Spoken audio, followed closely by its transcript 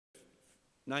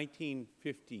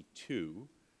1952,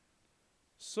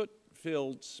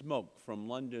 soot-filled smoke from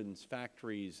London's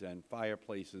factories and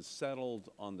fireplaces settled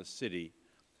on the city,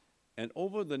 and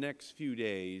over the next few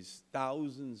days,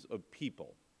 thousands of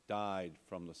people died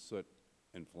from the soot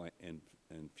and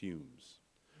fumes.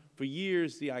 For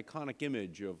years, the iconic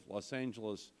image of Los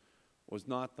Angeles was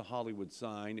not the Hollywood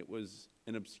sign. It was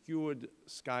an obscured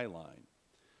skyline.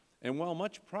 And while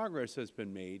much progress has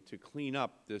been made to clean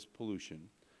up this pollution,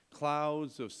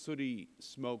 clouds of sooty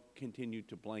smoke continue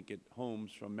to blanket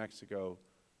homes from Mexico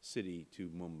City to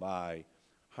Mumbai,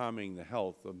 harming the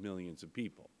health of millions of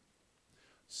people.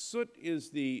 Soot is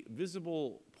the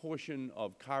visible portion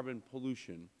of carbon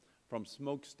pollution from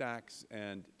smokestacks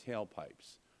and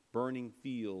tailpipes, burning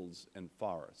fields and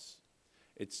forests.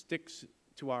 It sticks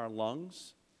to our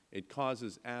lungs. It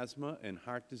causes asthma and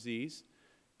heart disease.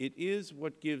 It is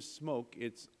what gives smoke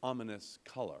its ominous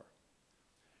color.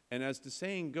 And as the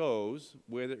saying goes,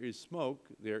 where there is smoke,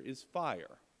 there is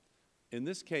fire. In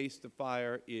this case, the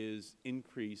fire is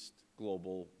increased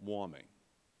global warming.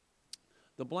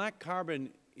 The black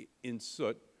carbon in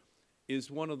soot is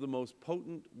one of the most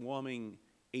potent warming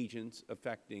agents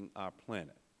affecting our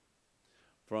planet.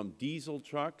 From diesel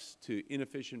trucks to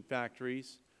inefficient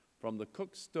factories, from the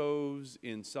cook stoves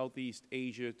in Southeast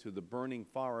Asia to the burning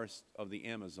forests of the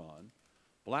Amazon,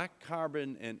 black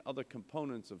carbon and other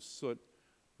components of soot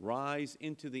rise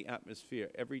into the atmosphere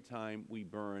every time we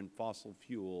burn fossil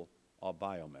fuel or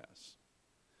biomass.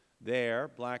 There,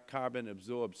 black carbon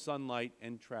absorbs sunlight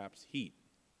and traps heat.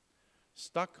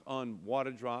 Stuck on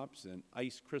water drops and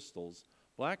ice crystals,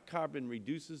 black carbon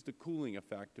reduces the cooling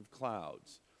effect of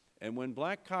clouds. And when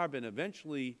black carbon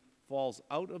eventually falls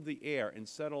out of the air and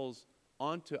settles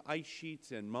onto ice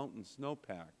sheets and mountain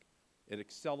snowpack, it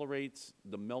accelerates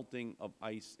the melting of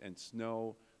ice and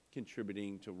snow,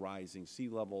 contributing to rising sea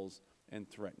levels and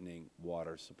threatening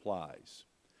water supplies.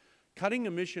 Cutting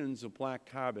emissions of black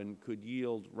carbon could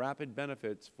yield rapid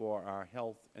benefits for our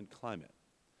health and climate.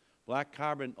 Black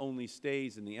carbon only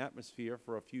stays in the atmosphere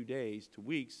for a few days to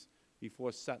weeks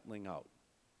before settling out.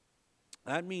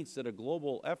 That means that a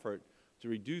global effort to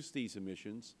reduce these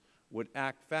emissions would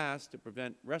act fast to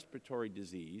prevent respiratory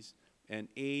disease and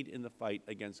aid in the fight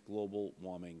against global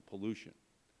warming pollution.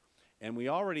 And we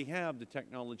already have the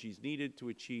technologies needed to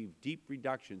achieve deep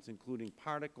reductions, including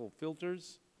particle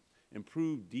filters,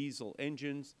 improved diesel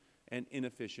engines, and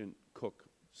inefficient cook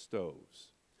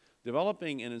stoves.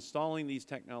 Developing and installing these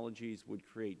technologies would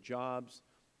create jobs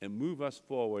and move us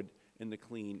forward in the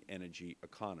clean energy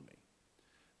economy.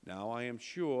 Now, I am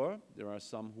sure there are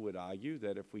some who would argue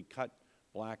that if we cut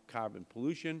black carbon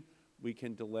pollution, we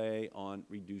can delay on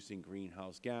reducing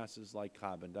greenhouse gases like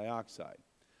carbon dioxide.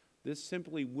 This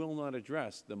simply will not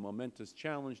address the momentous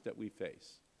challenge that we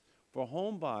face. For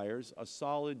home buyers, a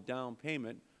solid down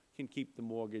payment can keep the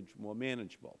mortgage more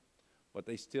manageable, but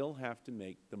they still have to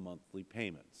make the monthly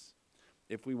payments.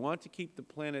 If we want to keep the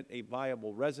planet a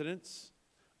viable residence,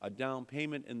 a down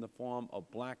payment in the form of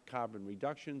black carbon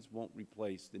reductions won't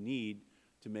replace the need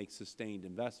to make sustained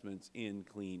investments in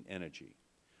clean energy.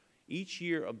 Each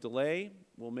year of delay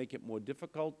will make it more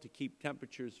difficult to keep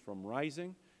temperatures from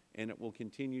rising, and it will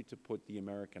continue to put the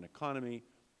American economy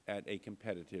at a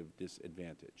competitive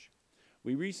disadvantage.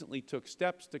 We recently took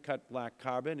steps to cut black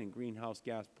carbon and greenhouse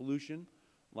gas pollution.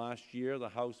 Last year, the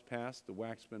House passed the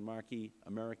Waxman-Markey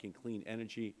American Clean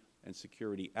Energy and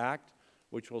Security Act,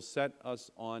 which will set us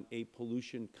on a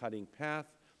pollution-cutting path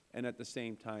and at the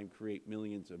same time create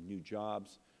millions of new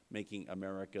jobs, making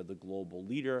America the global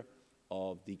leader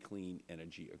of the clean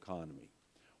energy economy.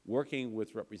 Working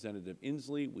with Representative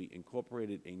Inslee, we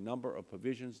incorporated a number of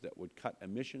provisions that would cut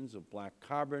emissions of black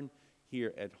carbon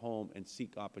here at home and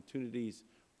seek opportunities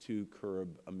to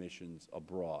curb emissions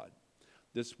abroad.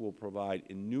 This will provide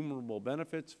innumerable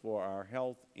benefits for our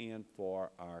health and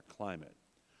for our climate.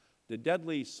 The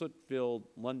deadly soot-filled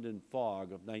London fog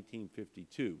of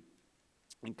 1952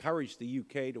 encouraged the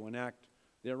UK to enact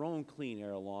their own clean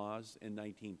air laws in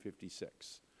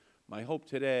 1956. My hope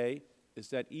today is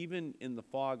that even in the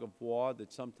fog of war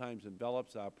that sometimes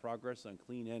envelops our progress on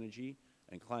clean energy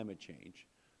and climate change,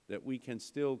 that we can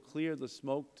still clear the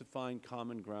smoke to find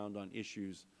common ground on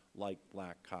issues like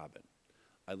black carbon.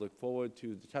 I look forward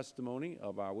to the testimony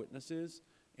of our witnesses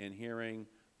and hearing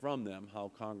from them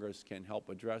how Congress can help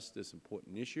address this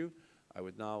important issue. I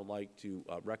would now like to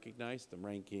recognize the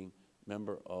ranking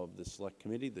member of the Select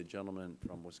Committee, the gentleman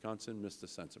from Wisconsin, Mr.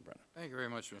 Sensenbrenner. Thank you very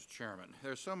much, Mr. Chairman.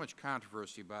 There's so much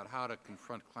controversy about how to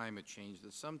confront climate change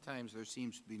that sometimes there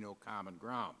seems to be no common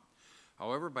ground.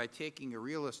 However, by taking a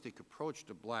realistic approach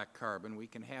to black carbon, we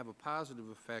can have a positive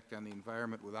effect on the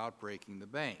environment without breaking the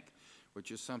bank.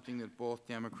 which is something that both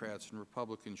Democrats and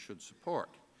Republicans should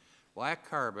support. Black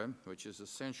carbon, which is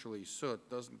essentially soot,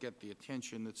 doesn't get the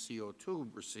attention that CO2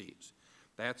 receives.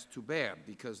 That's too bad,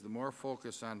 because the more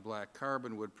focus on black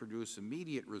carbon would produce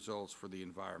immediate results for the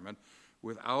environment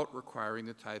without requiring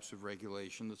the types of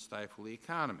regulation that stifle the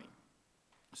economy.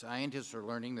 Scientists are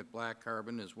learning that black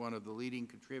carbon is one of the leading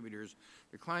contributors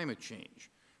to climate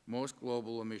change. Most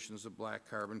global emissions of black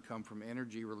carbon come from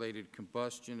energy-related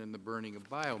combustion and the burning of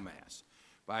biomass.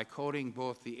 By coating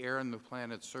both the air and the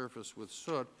planet's surface with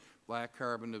soot, black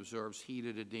carbon absorbs heat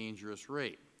at a dangerous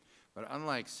rate. But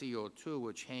unlike CO2,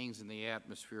 which hangs in the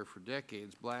atmosphere for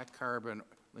decades, black carbon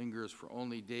lingers for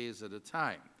only days at a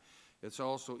time. It's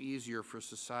also easier for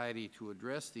society to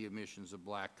address the emissions of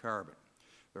black carbon.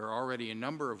 There are already a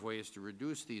number of ways to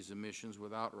reduce these emissions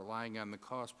without relying on the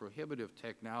cost-prohibitive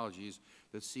technologies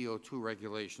that CO2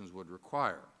 regulations would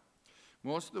require.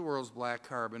 Most of the world's black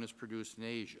carbon is produced in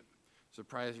Asia.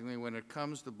 Surprisingly, when it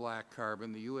comes to black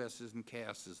carbon, the U.S. isn't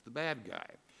cast as the bad guy,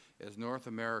 as North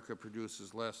America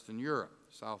produces less than Europe,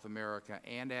 South America,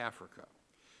 and Africa.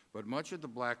 But much of the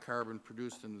black carbon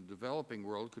produced in the developing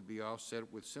world could be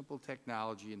offset with simple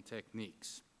technology and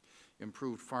techniques.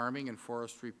 Improved farming and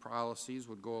forestry policies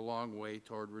would go a long way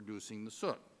toward reducing the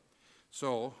soot.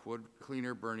 So would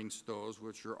cleaner burning stoves,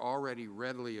 which are already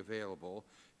readily available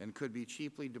and could be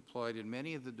cheaply deployed in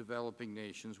many of the developing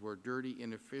nations where dirty,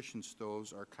 inefficient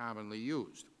stoves are commonly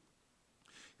used.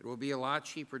 It will be a lot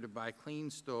cheaper to buy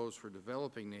clean stoves for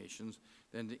developing nations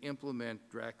than to implement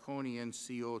draconian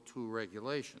CO2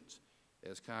 regulations.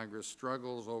 As Congress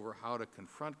struggles over how to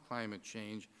confront climate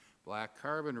change, black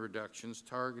carbon reductions,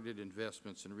 targeted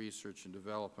investments in research and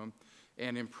development,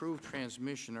 and improved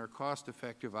transmission are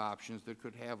cost-effective options that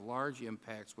could have large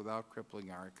impacts without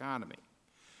crippling our economy.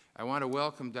 I want to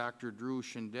welcome Dr. Drew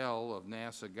Shindell of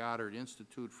NASA Goddard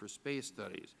Institute for Space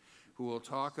Studies, who will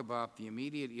talk about the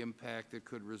immediate impact that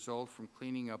could result from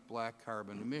cleaning up black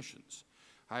carbon emissions.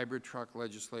 Hybrid truck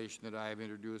legislation that I have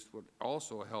introduced would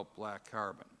also help black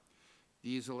carbon.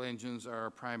 Diesel engines are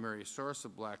a primary source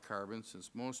of black carbon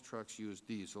since most trucks use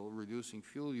diesel. Reducing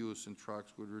fuel use in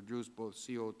trucks would reduce both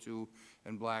CO2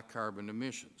 and black carbon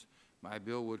emissions. My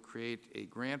bill would create a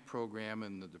grant program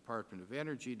in the Department of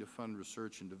Energy to fund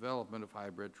research and development of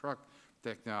hybrid truck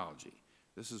technology.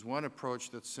 This is one approach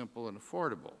that's simple and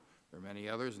affordable. There are many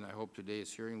others, and I hope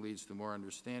today's hearing leads to more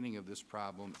understanding of this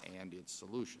problem and its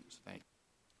solutions. Thank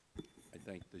you. I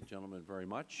thank the gentleman very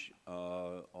much.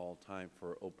 All time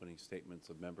for opening statements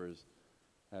of members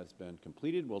has been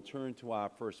completed. We'll turn to our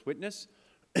first witness,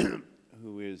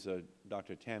 who is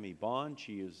Dr. Tami Bond.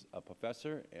 She is a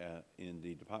professor in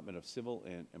the Department of Civil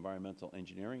and Environmental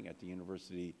Engineering at the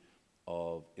University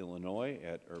of Illinois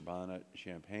at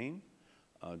Urbana-Champaign.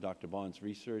 Dr. Bond's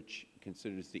research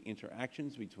considers the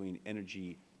interactions between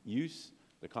energy use,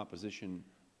 the composition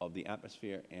of the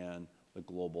atmosphere, and the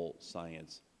global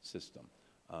science system.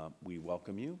 We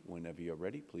welcome you. Whenever you're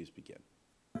ready, please begin.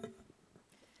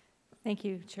 Thank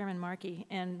you, Chairman Markey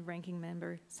and Ranking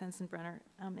Member Sensenbrenner,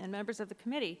 and members of the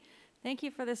committee. Thank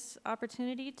you for this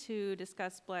opportunity to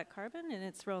discuss black carbon and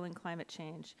its role in climate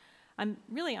change. I'm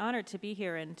really honored to be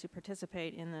here and to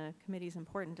participate in the committee's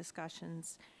important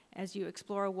discussions as you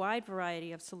explore a wide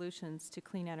variety of solutions to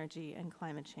clean energy and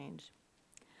climate change.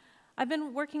 I've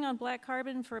been working on black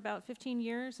carbon for about 15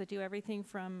 years. I do everything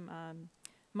from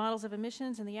models of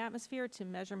emissions in the atmosphere to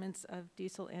measurements of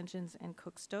diesel engines and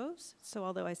cook stoves. So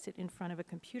although I sit in front of a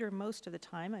computer most of the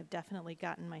time, I've definitely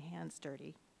gotten my hands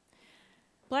dirty.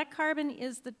 Black carbon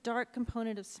is the dark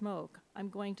component of smoke. I'm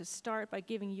going to start by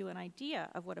giving you an idea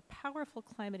of what a powerful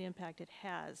climate impact it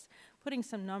has, putting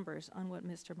some numbers on what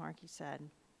Mr. Markey said.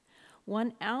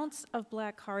 1 ounce of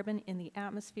black carbon in the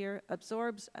atmosphere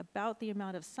absorbs about the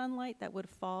amount of sunlight that would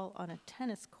fall on a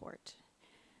tennis court.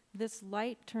 This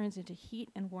light turns into heat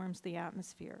and warms the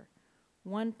atmosphere.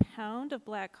 1 pound of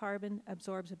black carbon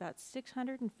absorbs about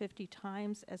 650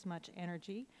 times as much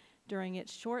energy during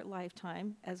its short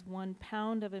lifetime as 1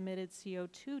 pound of emitted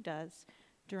CO2 does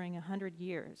during 100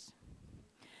 years.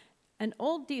 An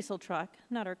old diesel truck,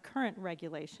 not our current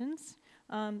regulations,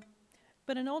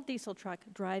 but an old diesel truck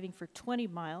driving for 20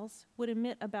 miles would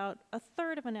emit about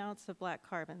 1/3 of an ounce of black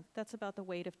carbon. That's about the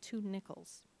weight of 2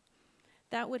 nickels.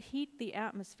 That would heat the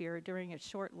atmosphere during its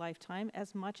short lifetime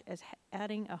as much as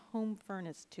adding a home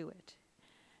furnace to it.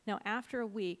 Now, after a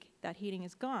week, that heating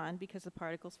is gone because the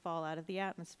particles fall out of the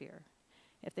atmosphere.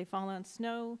 If they fall on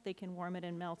snow, they can warm it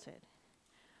and melt it.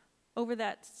 Over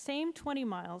that same 20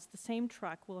 miles, the same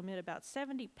truck will emit about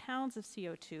 70 pounds of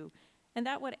CO2, and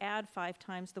that would add 5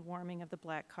 times the warming of the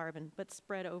black carbon, but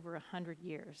spread over 100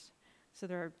 years. So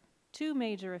there are Two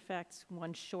major effects,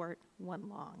 one short, one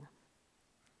long.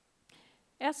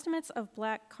 Estimates of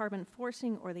black carbon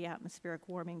forcing or the atmospheric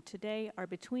warming today are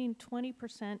between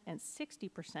 20% and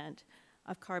 60%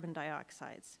 of carbon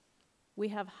dioxides. We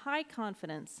have high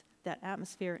confidence that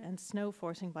atmosphere and snow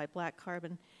forcing by black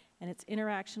carbon and its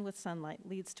interaction with sunlight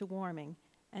leads to warming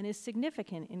and is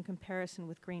significant in comparison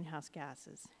with greenhouse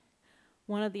gases.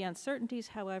 One of the uncertainties,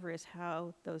 however, is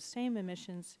how those same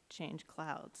emissions change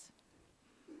clouds.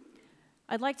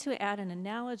 I'd like to add an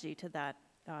analogy to that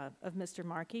of Mr.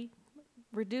 Markey.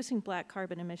 Reducing black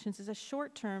carbon emissions is a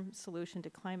short-term solution to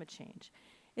climate change.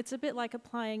 It's a bit like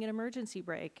applying an emergency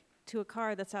brake to a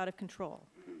car that's out of control.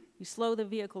 You slow the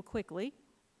vehicle quickly,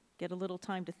 get a little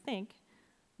time to think,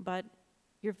 but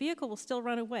your vehicle will still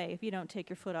run away if you don't take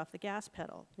your foot off the gas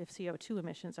pedal, if CO2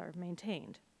 emissions are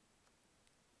maintained.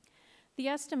 The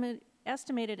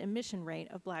estimated emission rate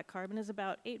of black carbon is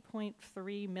about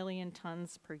 8.3 million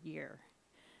tons per year.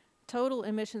 Total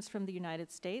emissions from the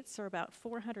United States are about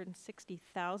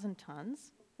 460,000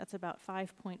 tons. That's about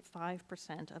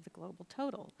 5.5% of the global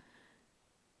total.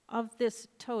 Of this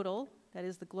total, that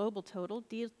is the global total,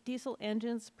 diesel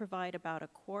engines provide about a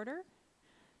quarter.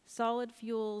 Solid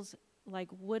fuels like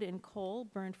wood and coal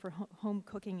burned for home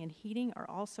cooking and heating are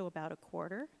also about a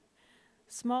quarter.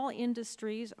 Small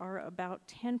industries are about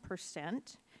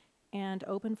 10%, and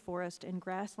open forest and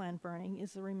grassland burning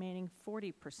is the remaining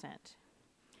 40%.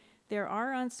 There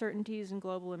are uncertainties in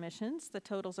global emissions. The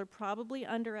totals are probably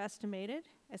underestimated,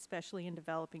 especially in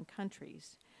developing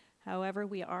countries. However,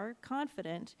 we are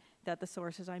confident that the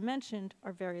sources I mentioned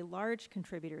are very large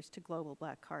contributors to global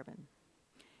black carbon.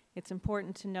 It's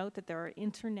important to note that there are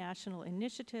international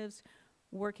initiatives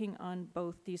working on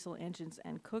both diesel engines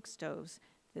and cook stoves.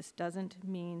 This doesn't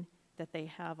mean that they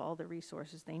have all the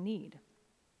resources they need.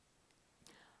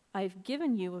 I've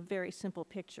given you a very simple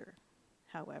picture,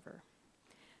 however.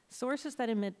 Sources that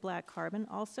emit black carbon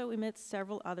also emit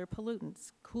several other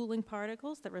pollutants, cooling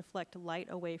particles that reflect light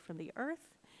away from the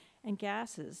Earth, and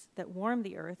gases that warm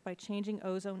the Earth by changing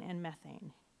ozone and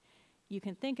methane. You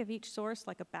can think of each source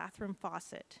like a bathroom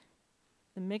faucet.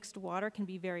 The mixed water can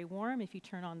be very warm if you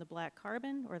turn on the black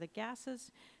carbon or the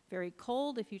gases, very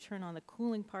cold if you turn on the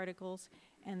cooling particles,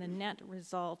 and the net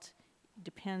result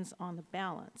depends on the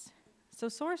balance. So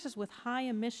sources with high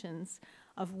emissions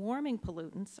of warming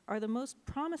pollutants are the most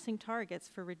promising targets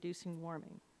for reducing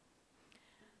warming.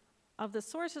 Of the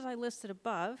sources I listed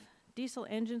above, diesel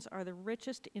engines are the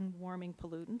richest in warming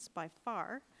pollutants by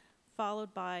far,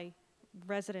 followed by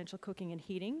residential cooking and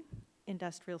heating,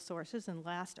 industrial sources, and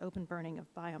last open burning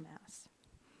of biomass.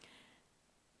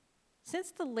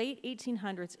 Since the late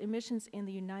 1800s, emissions in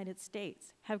the United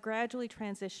States have gradually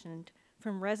transitioned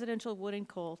from residential wood and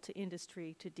coal to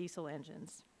industry to diesel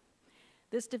engines.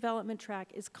 This development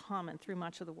track is common through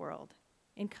much of the world.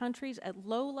 In countries at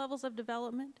low levels of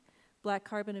development, black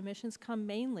carbon emissions come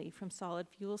mainly from solid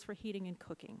fuels for heating and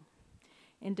cooking.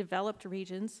 In developed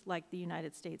regions like the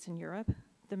United States and Europe,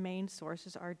 the main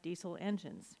sources are diesel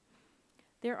engines.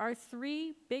 There are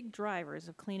three big drivers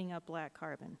of cleaning up black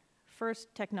carbon.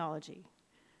 First, technology.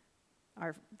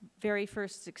 Our very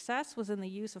first success was in the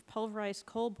use of pulverized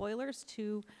coal boilers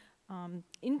to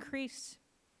increase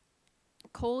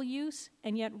coal use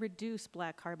and yet reduce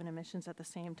black carbon emissions at the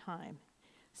same time.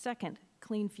 Second,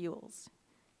 clean fuels.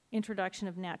 Introduction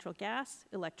of natural gas,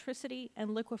 electricity,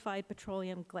 and liquefied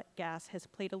petroleum gas has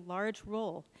played a large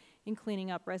role in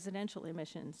cleaning up residential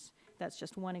emissions. That's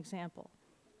just one example.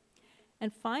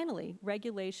 And finally,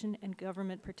 regulation and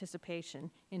government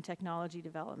participation in technology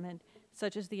development,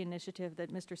 such as the initiative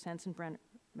that Mr. Sensenbrenner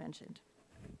mentioned.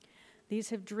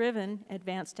 These have driven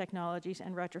advanced technologies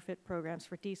and retrofit programs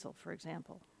for diesel, for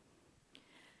example.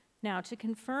 Now, to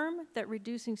confirm that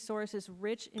reducing sources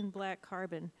rich in black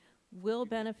carbon will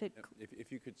benefit...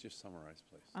 If you could just summarize,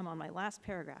 please. I'm on my last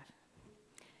paragraph.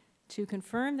 To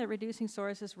confirm that reducing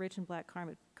sources rich in black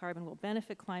carbon will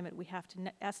benefit climate, we have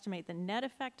to estimate the net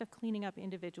effect of cleaning up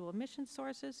individual emission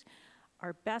sources,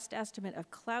 our best estimate of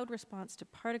cloud response to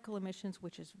particle emissions,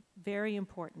 which is very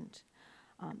important.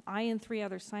 I and 3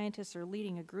 other scientists are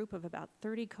leading a group of about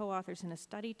 30 co-authors in a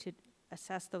study to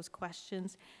assess those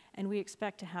questions, and we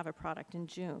expect to have a product in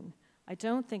June. I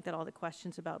don't think that all the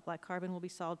questions about black carbon will be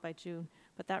solved by June,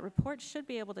 but that report should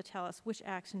be able to tell us which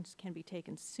actions can be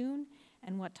taken soon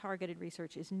and what targeted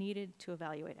research is needed to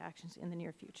evaluate actions in the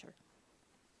near future.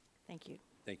 Thank you.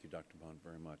 Thank you, Dr. Bond,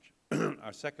 very much.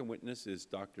 Our second witness is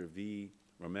Dr. V.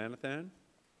 Ramanathan.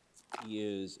 He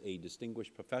is a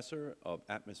distinguished professor of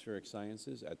atmospheric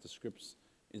sciences at the Scripps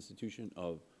Institution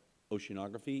of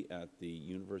Oceanography at the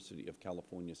University of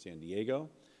California, San Diego,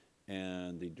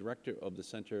 and the Director of the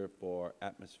Center for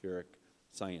Atmospheric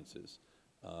Sciences.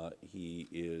 He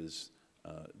is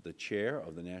the chair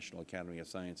of the National Academy of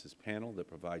Sciences panel that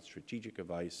provides strategic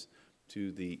advice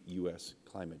to the U.S.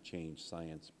 Climate Change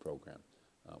Science Program.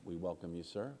 We welcome you,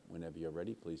 sir. Whenever you're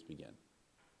ready, please begin.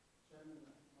 Chairman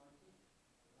Markey,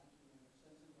 Ranking Member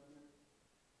Sensenbrenner,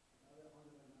 and other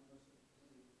honorable members of the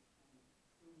committee, I'm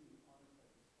truly honored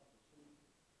by this opportunity.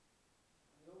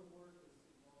 My own work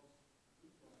involves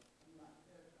deploying unmanned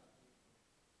aircraft.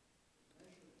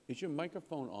 Is your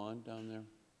microphone on down there?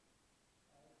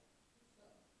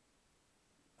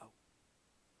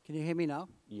 Can you hear me now?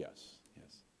 Yes,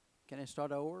 yes. Can I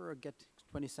start over or get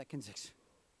 20 seconds?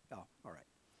 Oh, all right.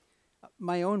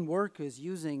 My own work is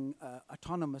using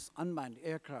autonomous unmanned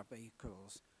aircraft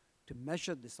vehicles to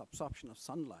measure this absorption of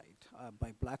sunlight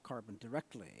by black carbon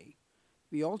directly.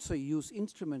 We also use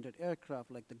instrumented aircraft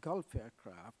like the Gulf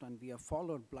aircraft, and we have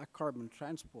followed black carbon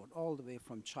transport all the way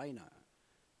from China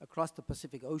across the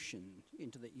Pacific Ocean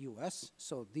into the US,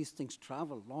 so these things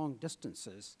travel long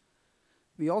distances.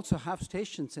 We also have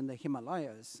stations in the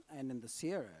Himalayas and in the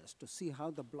Sierras to see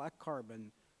how the black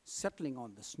carbon settling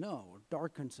on the snow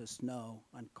darkens the snow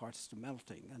and causes the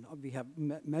melting. And we have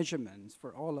measurements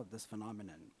for all of this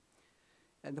phenomenon.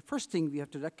 And the first thing we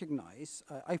have to recognize,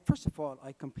 first of all,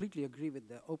 I completely agree with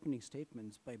the opening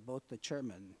statements by both the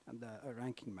chairman and the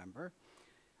ranking member.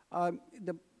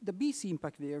 The BC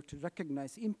impact, we have to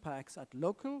recognize impacts at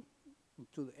local,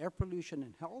 to the air pollution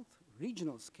and health,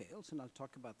 regional scales, and I'll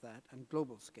talk about that, and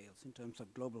global scales in terms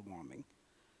of global warming.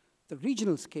 The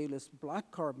regional scale is black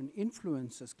carbon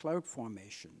influences cloud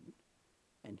formation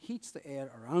and heats the air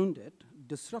around it,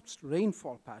 disrupts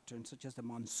rainfall patterns such as the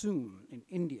monsoon in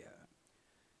India,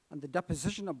 and the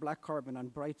deposition of black carbon on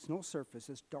bright snow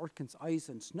surfaces darkens ice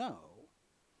and snow.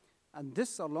 And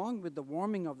this, along with the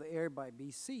warming of the air by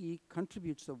BC,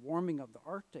 contributes to the warming of the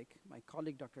Arctic. My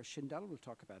colleague, Dr. Shindell, will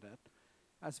talk about that,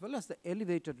 as well as the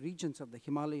elevated regions of the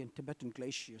Himalayan Tibetan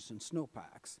glaciers and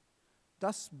snowpacks.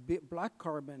 Thus, black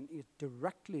carbon is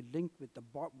directly linked with the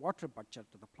water budget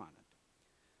of the planet.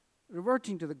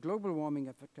 Reverting to the global warming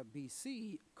effect of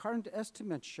BC, current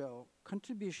estimates show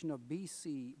contribution of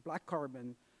BC black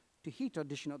carbon to heat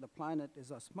addition of the planet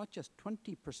is as much as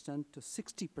 20% to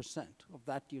 60% of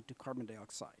that due to carbon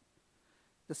dioxide.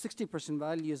 The 60%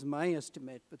 value is my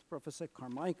estimate with Professor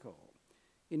Carmichael,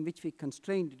 in which we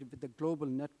constrained it with the global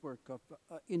network of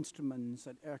instruments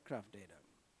and aircraft data.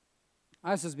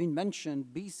 As has been mentioned,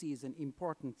 BC is an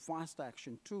important fast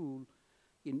action tool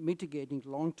in mitigating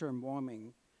long-term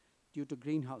warming due to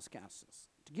greenhouse gases.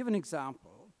 To give an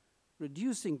example,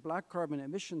 reducing black carbon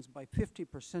emissions by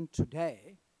 50%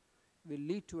 today will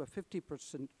lead to a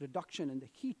 50% reduction in the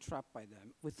heat trapped by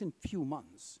them within few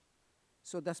months.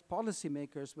 So thus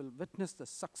policymakers will witness the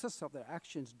success of their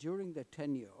actions during their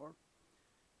tenure.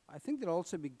 I think there'll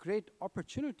also be great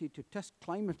opportunity to test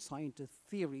climate scientist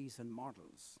theories and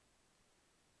models.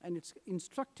 And it's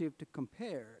instructive to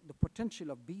compare the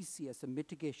potential of BC as a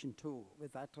mitigation tool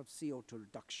with that of CO2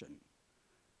 reduction.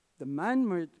 The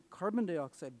man-made carbon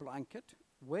dioxide blanket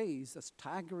weighs a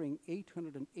staggering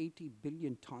 880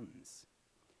 billion tons.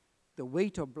 The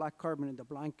weight of black carbon in the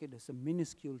blanket is a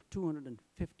minuscule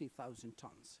 250,000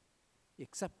 tons,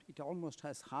 except it almost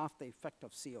has half the effect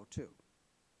of CO2.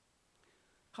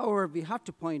 However, we have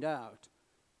to point out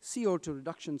CO2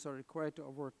 reductions are required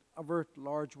to avert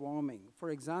large warming.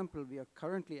 For example, we are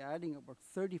currently adding about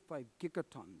 35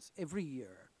 gigatons every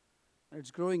year, and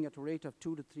it's growing at a rate of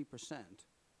 2 to 3%.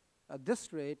 At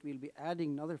this rate, we'll be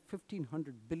adding another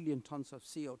 1,500 billion tons of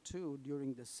CO2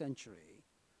 during this century.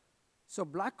 So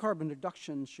black carbon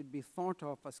reduction should be thought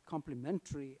of as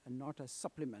complementary and not as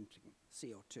supplementing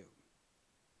CO2.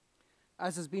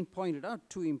 As has been pointed out,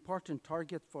 two important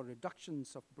targets for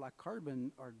reductions of black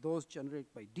carbon are those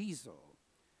generated by diesel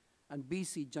and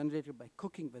BC generated by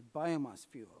cooking with biomass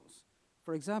fuels.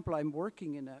 For example, I'm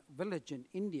working in a village in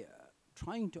India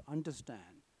trying to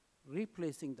understand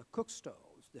replacing the cook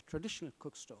stoves, the traditional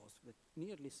cook stoves, with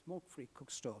nearly smoke-free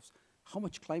cook stoves, how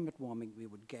much climate warming we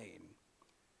would gain.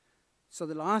 So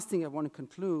the last thing I want to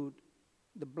conclude,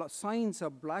 the science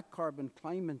of black carbon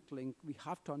climate link we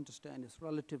have to understand is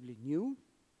relatively new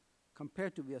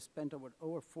compared to we have spent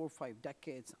over 4 or 5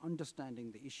 decades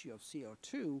understanding the issue of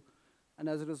CO2. And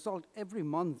as a result, every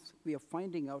month we are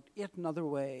finding out yet another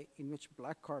way in which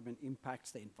black carbon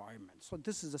impacts the environment. So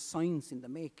this is a science in the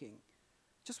making.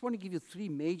 Just want to give you 3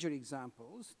 major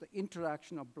examples: the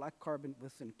interaction of black carbon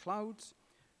within clouds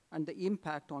and the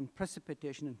impact on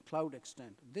precipitation and cloud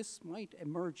extent. This might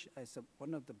emerge as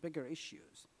one of the bigger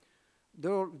issues.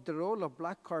 The role of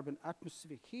black carbon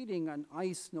atmospheric heating and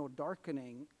ice snow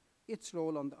darkening its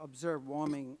role on the observed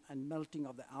warming and melting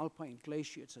of the alpine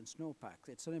glaciers and snowpacks.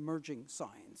 It's an emerging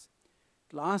science.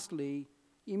 Lastly,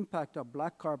 impact of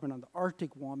black carbon on the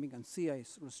Arctic warming and sea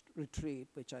ice retreat,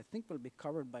 which I think will be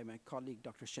covered by my colleague,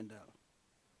 Dr. Shindell.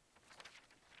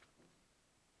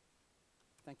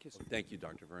 Thank you, sir. Thank you,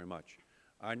 Doctor, very much.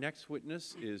 Our next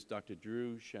witness is Dr.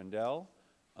 Drew Shindell,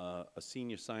 a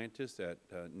senior scientist at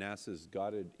NASA's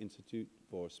Goddard Institute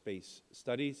for Space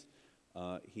Studies.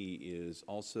 He is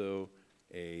also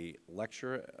a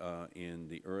lecturer in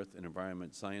the Earth and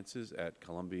Environment Sciences at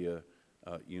Columbia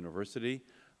University.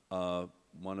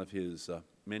 One of his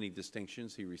many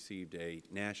distinctions, he received a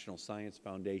National Science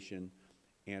Foundation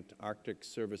Antarctic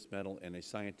Service Medal and a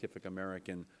Scientific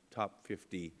American Top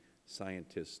 50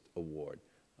 Scientist Award.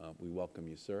 We welcome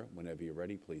you, sir. Whenever you're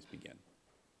ready, please begin.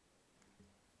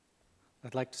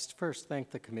 I'd like to first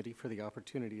thank the committee for the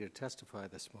opportunity to testify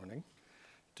this morning.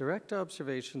 Direct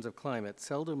observations of climate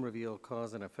seldom reveal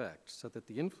cause and effect, so that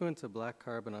the influence of black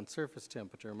carbon on surface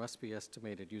temperature must be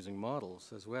estimated using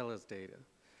models as well as data.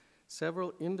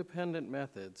 Several independent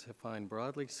methods have found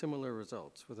broadly similar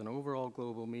results, with an overall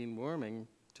global mean warming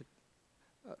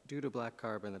due to black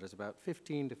carbon that is about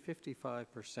 15 to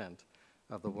 55%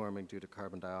 of the warming due to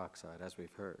carbon dioxide, as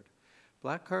we've heard.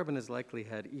 Black carbon has likely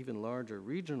had even larger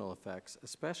regional effects,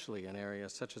 especially in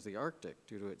areas such as the Arctic,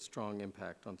 due to its strong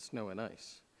impact on snow and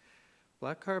ice.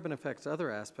 Black carbon affects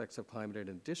other aspects of climate in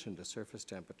addition to surface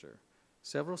temperature.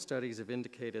 Several studies have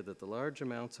indicated that the large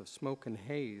amounts of smoke and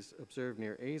haze observed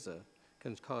near Asia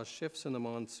can cause shifts in the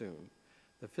monsoon.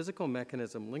 The physical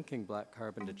mechanism linking black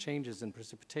carbon to changes in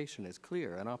precipitation is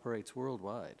clear and operates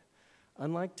worldwide.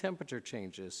 Unlike temperature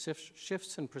changes,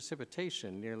 shifts in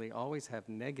precipitation nearly always have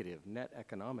negative net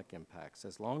economic impacts,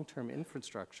 as long-term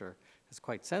infrastructure has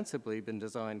quite sensibly been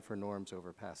designed for norms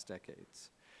over past decades.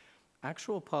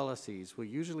 Actual policies will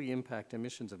usually impact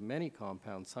emissions of many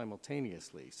compounds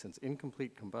simultaneously, since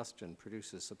incomplete combustion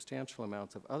produces substantial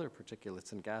amounts of other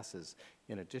particulates and gases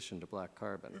in addition to black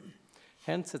carbon.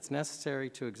 Hence, it's necessary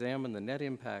to examine the net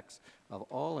impacts of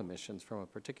all emissions from a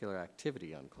particular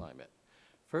activity on climate.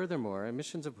 Furthermore,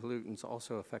 emissions of pollutants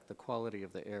also affect the quality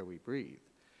of the air we breathe.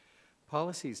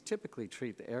 Policies typically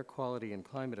treat the air quality and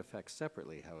climate effects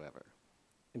separately, however.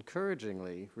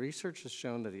 Encouragingly, research has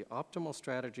shown that the optimal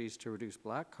strategies to reduce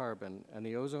black carbon and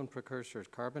the ozone precursors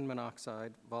carbon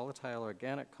monoxide, volatile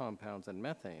organic compounds, and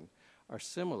methane are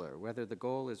similar, whether the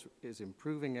goal is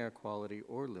improving air quality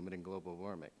or limiting global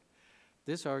warming.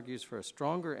 This argues for a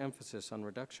stronger emphasis on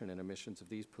reduction in emissions of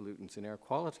these pollutants in air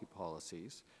quality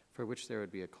policies, for which there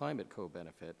would be a climate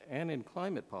co-benefit, and in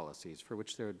climate policies, for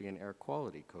which there would be an air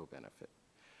quality co-benefit.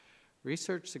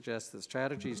 Research suggests that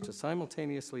strategies to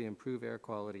simultaneously improve air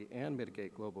quality and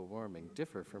mitigate global warming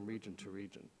differ from region to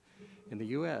region. In the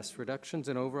U.S., reductions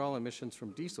in overall emissions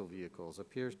from diesel vehicles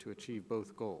appears to achieve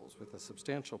both goals, with a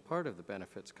substantial part of the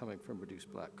benefits coming from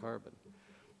reduced black carbon.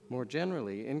 More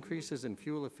generally, increases in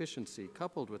fuel efficiency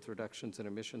coupled with reductions in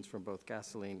emissions from both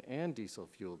gasoline and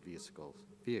diesel-fueled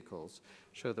vehicles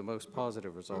show the most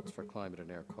positive results for climate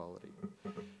and air quality.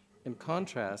 In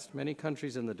contrast, many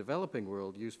countries in the developing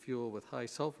world use fuel with high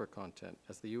sulfur content,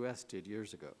 as the U.S. did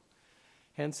years ago.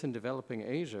 Hence, in developing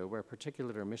Asia, where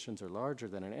particulate emissions are larger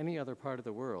than in any other part of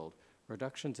the world,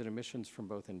 reductions in emissions from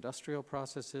both industrial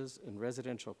processes and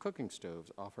residential cooking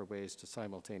stoves offer ways to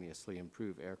simultaneously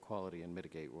improve air quality and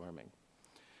mitigate warming.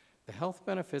 The health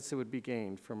benefits that would be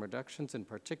gained from reductions in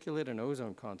particulate and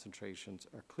ozone concentrations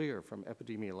are clear from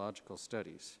epidemiological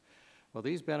studies. While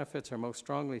these benefits are most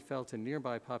strongly felt in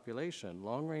nearby population,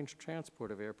 long-range transport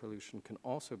of air pollution can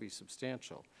also be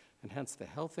substantial, and hence the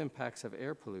health impacts of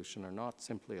air pollution are not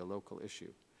simply a local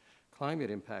issue.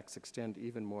 Climate impacts extend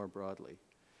even more broadly.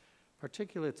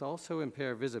 Particulates also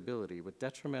impair visibility, with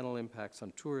detrimental impacts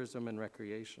on tourism and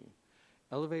recreation.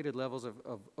 Elevated levels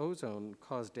of ozone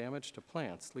cause damage to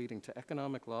plants, leading to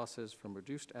economic losses from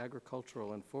reduced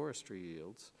agricultural and forestry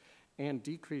yields and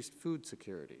decreased food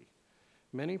security.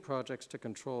 Many projects to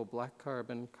control black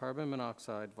carbon, carbon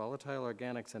monoxide, volatile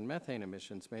organics, and methane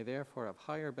emissions may therefore have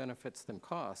higher benefits than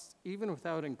costs, even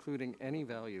without including any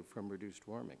value from reduced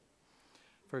warming.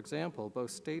 For example,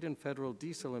 both state and federal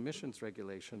diesel emissions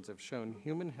regulations have shown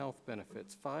human health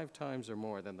benefits 5 times or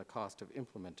more than the cost of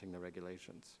implementing the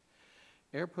regulations.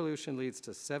 Air pollution leads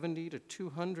to $70 to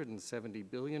 $270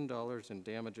 billion in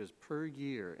damages per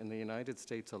year in the United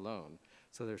States alone,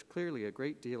 so there's clearly a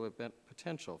great deal of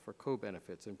potential for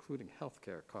co-benefits, including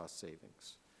healthcare cost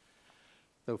savings.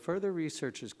 Though further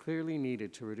research is clearly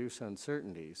needed to reduce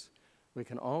uncertainties, we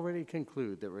can already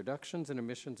conclude that reductions in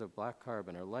emissions of black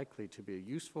carbon are likely to be a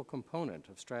useful component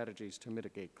of strategies to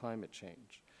mitigate climate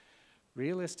change.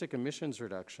 Realistic emissions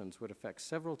reductions would affect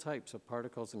several types of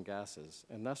particles and gases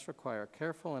and thus require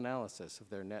careful analysis of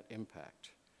their net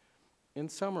impact. In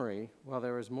summary, while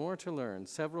there is more to learn,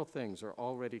 several things are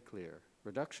already clear.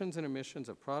 Reductions in emissions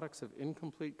of products of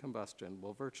incomplete combustion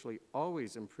will virtually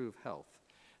always improve health,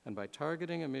 and by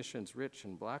targeting emissions rich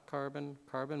in black carbon,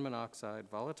 carbon monoxide,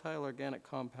 volatile organic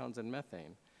compounds, and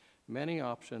methane, many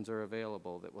options are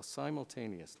available that will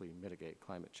simultaneously mitigate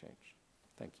climate change.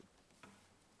 Thank you.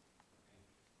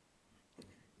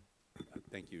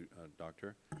 Thank you,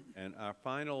 Doctor. And our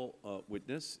final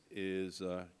witness is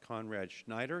Conrad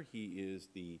Schneider. He is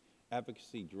the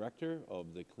Advocacy Director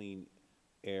of the Clean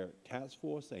Air Task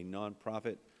Force, a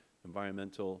nonprofit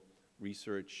environmental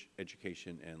research,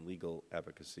 education, and legal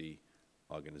advocacy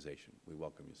organization. We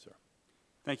welcome you, sir.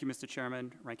 Thank you, Mr.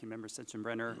 Chairman, Ranking Member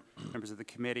Sensenbrenner, members of the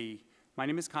committee. My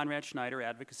name is Conrad Schneider,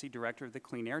 Advocacy Director of the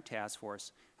Clean Air Task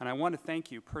Force, and I want to thank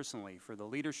you personally for the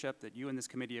leadership that you and this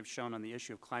committee have shown on the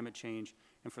issue of climate change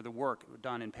and for the work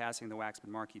done in passing the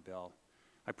Waxman-Markey bill.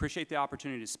 I appreciate the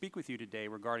opportunity to speak with you today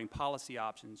regarding policy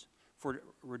options for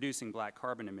reducing black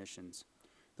carbon emissions.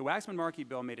 The Waxman-Markey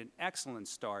bill made an excellent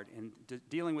start in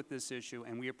dealing with this issue,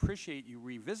 and we appreciate you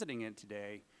revisiting it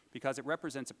today because it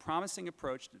represents a promising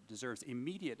approach that deserves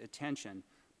immediate attention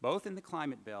both in the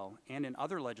climate bill and in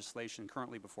other legislation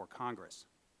currently before Congress.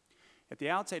 At the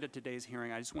outset of today's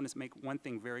hearing, I just want to make one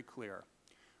thing very clear.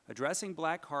 Addressing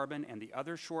black carbon and the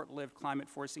other short-lived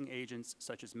climate-forcing agents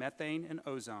such as methane and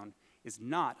ozone is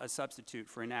not a substitute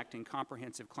for enacting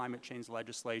comprehensive climate change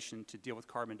legislation to deal with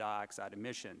carbon dioxide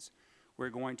emissions. We're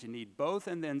going to need both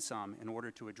and then some in order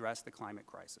to address the climate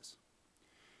crisis.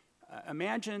 I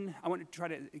want to try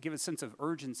to give a sense of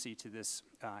urgency to this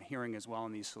hearing as well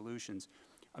and these solutions.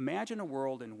 Imagine a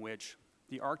world in which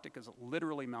the Arctic is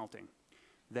literally melting,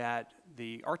 that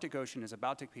the Arctic Ocean is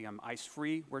about to become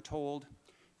ice-free, we're told,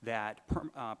 that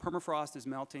permafrost is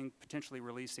melting, potentially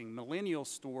releasing millennial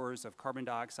stores of carbon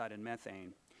dioxide and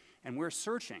methane. And we're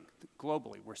searching,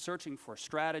 globally, we're searching for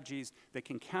strategies that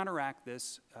can counteract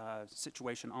this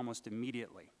situation almost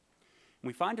immediately. And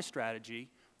we find a strategy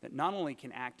that not only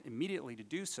can act immediately to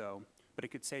do so, but it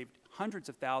could save hundreds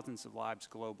of thousands of lives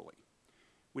globally.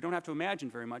 We don't have to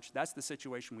imagine very much. That's the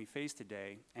situation we face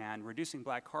today, and reducing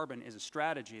black carbon is a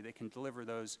strategy that can deliver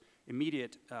those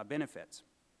immediate benefits.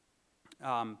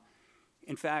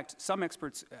 In fact, some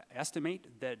experts estimate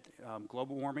that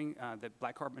global warming, that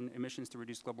black carbon emissions to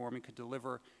reduce global warming could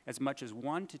deliver as much as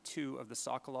 1 to 2 of the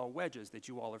Sokolov wedges that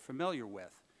you all are familiar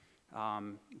with.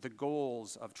 The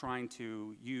goals of trying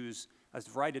to use a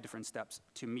variety of different steps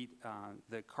to meet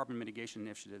the Carbon Mitigation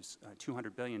Initiative's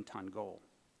 200 billion ton goal.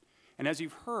 And as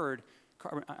you've heard,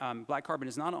 black carbon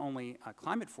is not only a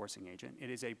climate-forcing agent,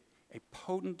 it is a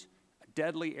potent,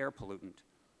 deadly air pollutant.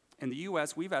 In the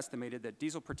U.S., we've estimated that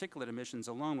diesel particulate emissions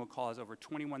alone will cause over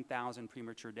 21,000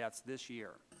 premature deaths this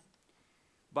year.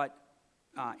 But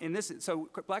so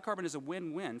black carbon is a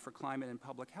win-win for climate and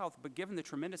public health, but given the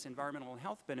tremendous environmental and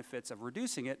health benefits of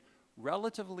reducing it,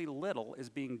 relatively little is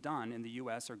being done in the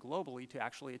U.S. or globally to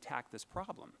actually attack this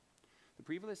problem.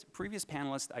 The previous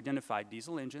panelists identified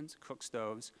diesel engines, cook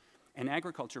stoves, and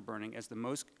agriculture burning as the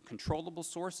most controllable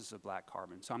sources of black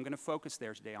carbon. So I'm going to focus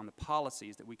there today on the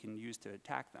policies that we can use to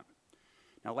attack them.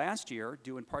 Now, last year,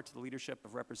 due in part to the leadership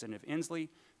of Representative Inslee,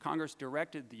 Congress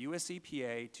directed the U.S.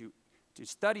 EPA to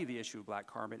study the issue of black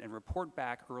carbon and report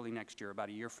back early next year, about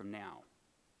a year from now.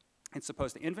 It's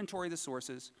supposed to inventory the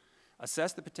sources,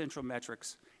 assess the potential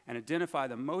metrics, and identify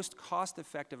the most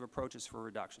cost-effective approaches for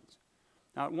reductions.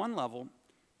 Now, at one level,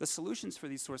 the solutions for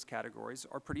these source categories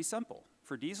are pretty simple.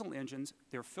 For diesel engines,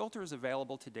 there are filters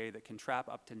available today that can trap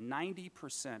up to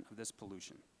 90% of this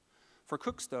pollution. For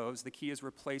cook stoves, the key is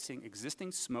replacing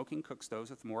existing smoking cook stoves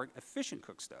with more efficient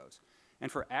cook stoves. And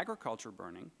for agriculture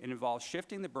burning, it involves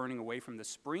shifting the burning away from the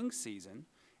spring season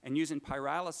and using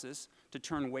pyrolysis to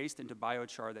turn waste into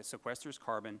biochar that sequesters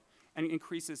carbon and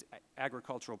increases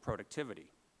agricultural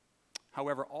productivity.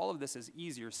 However, all of this is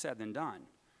easier said than done.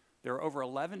 There are over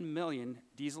 11 million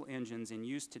diesel engines in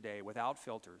use today without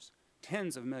filters,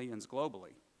 tens of millions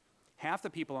globally. Half the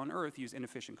people on Earth use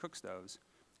inefficient cook stoves,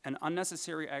 and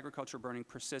unnecessary agriculture burning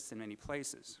persists in many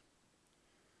places.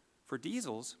 For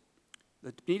diesels,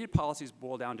 the needed policies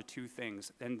boil down to 2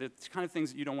 things, and the kind of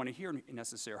things that you don't want to hear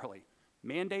necessarily: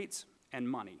 mandates and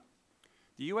money.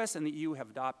 The US and the EU have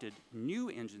adopted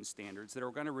new engine standards that are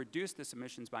going to reduce this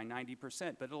emissions by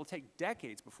 90%, but it'll take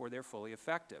decades before they're fully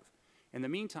effective. In the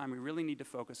meantime, we really need to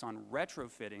focus on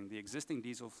retrofitting the existing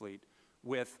diesel fleet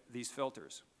with these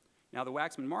filters. Now, the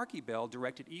Waxman-Markey bill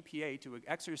directed EPA to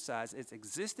exercise its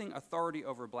existing authority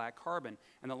over black carbon,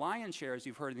 and the lion's share, as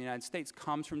you've heard in the United States,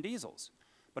 comes from diesels.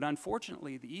 But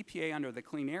unfortunately, the EPA under the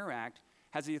Clean Air Act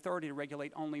has the authority to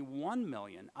regulate only 1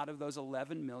 million out of those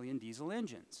 11 million diesel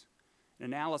engines. An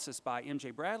analysis by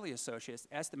M.J. Bradley Associates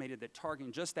estimated that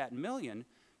targeting just that million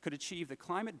could achieve the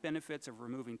climate benefits of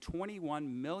removing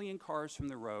 21 million cars from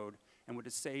the road and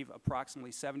would save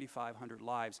approximately 7,500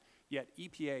 lives, yet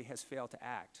EPA has failed to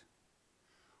act.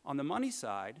 On the money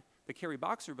side, the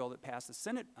Kerry-Boxer bill that passed the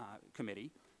Senate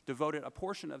committee devoted a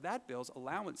portion of that bill's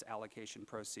allowance allocation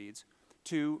proceeds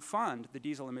to fund the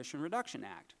Diesel Emission Reduction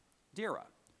Act, DERA.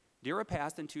 DERA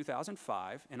passed in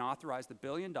 2005 and authorized $1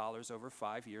 billion over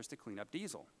 5 years to clean up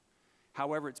diesel.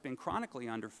 However, it's been chronically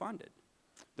underfunded.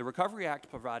 The Recovery Act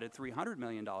provided $300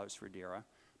 million for DERA,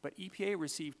 but EPA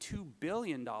received $2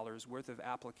 billion worth of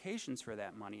applications for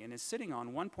that money and is sitting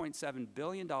on $1.7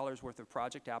 billion worth of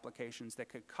project applications that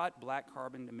could cut black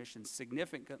carbon emissions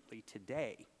significantly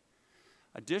today.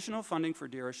 Additional funding for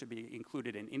DERA should be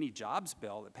included in any jobs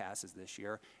bill that passes this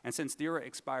year, and since DERA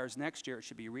expires next year, it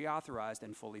should be reauthorized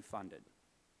and fully funded.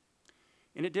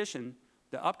 In addition,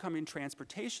 the upcoming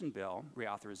transportation bill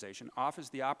reauthorization offers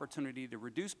the opportunity to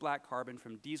reduce black carbon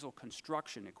from diesel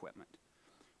construction equipment.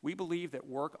 We believe that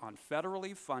work on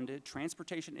federally funded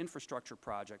transportation infrastructure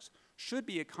projects should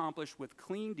be accomplished with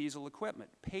clean diesel equipment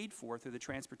paid for through the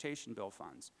transportation bill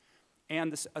funds.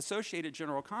 And the associated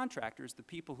general contractors, the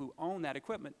people who own that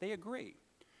equipment, they agree.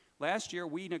 Last year,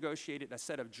 we negotiated a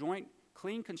set of joint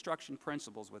clean construction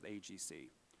principles with AGC.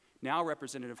 Now,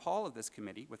 Representative Hall of this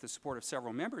committee, with the support of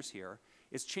several members here,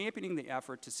 is championing the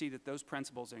effort to see that those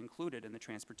principles are included in the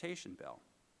transportation bill.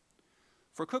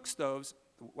 For cook stoves,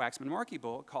 the Waxman-Markey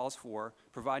bill calls for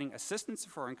providing assistance to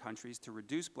foreign countries to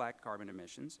reduce black carbon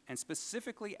emissions and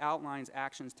specifically outlines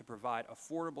actions to provide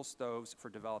affordable stoves for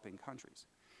developing countries.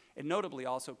 It notably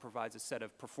also provides a set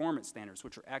of performance standards,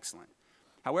 which are excellent.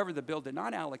 However, the bill did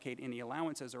not allocate any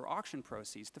allowances or auction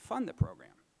proceeds to fund the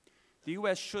program. The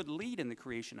U.S. should lead in the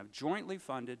creation of jointly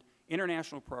funded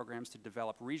international programs to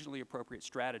develop regionally appropriate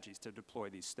strategies to deploy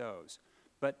these stoves.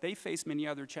 But they face many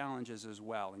other challenges as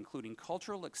well, including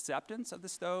cultural acceptance of the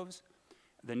stoves,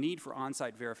 the need for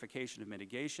on-site verification of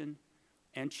mitigation,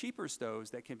 and cheaper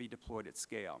stoves that can be deployed at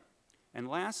scale. And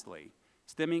lastly,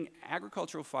 stemming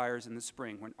agricultural fires in the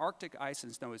spring, when Arctic ice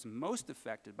and snow is most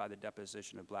affected by the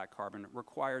deposition of black carbon,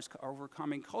 requires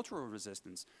overcoming cultural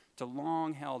resistance to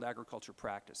long-held agriculture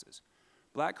practices.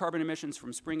 Black carbon emissions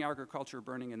from spring agriculture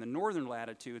burning in the northern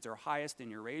latitudes are highest in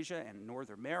Eurasia and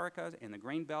North America in the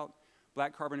grain belt.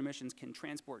 Black carbon emissions can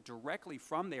transport directly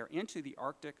from there into the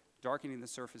Arctic, darkening the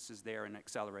surfaces there and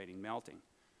accelerating melting.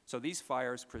 So these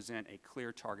fires present a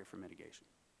clear target for mitigation.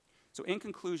 So in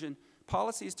conclusion,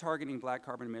 policies targeting black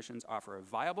carbon emissions offer a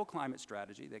viable climate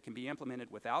strategy that can be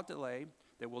implemented without delay,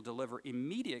 that will deliver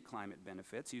immediate climate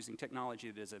benefits using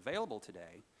technology that is available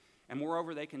today, and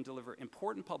moreover, they can deliver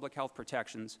important public health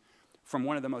protections from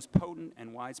one of the most potent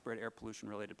and widespread air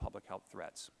pollution-related public health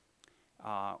threats.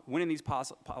 Winning these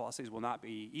policies will not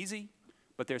be easy,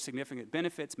 but their significant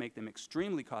benefits make them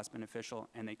extremely cost beneficial,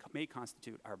 and they may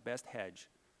constitute our best hedge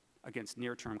against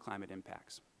near-term climate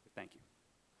impacts. Thank you.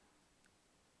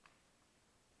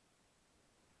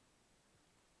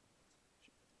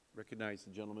 Recognize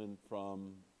the gentleman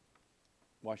from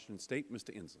Washington State,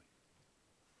 Mr. Inslee.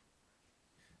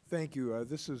 Thank you.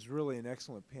 This is really an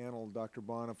excellent panel, Dr.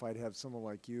 Bond. If I'd had someone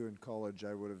like you in college,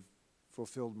 I would have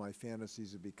fulfilled my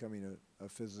fantasies of becoming a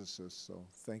physicist. So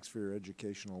thanks for your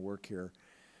educational work here.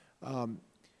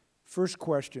 First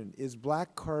question, is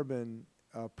black carbon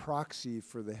a proxy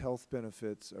for the health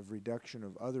benefits of reduction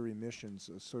of other emissions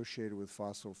associated with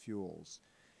fossil fuels?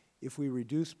 If we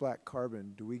reduce black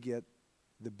carbon, do we get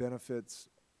the benefits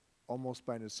almost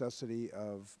by necessity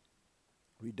of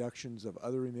reductions of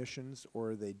other emissions,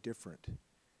 or are they different?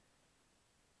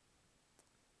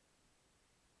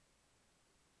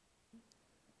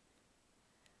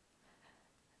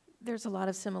 There's a lot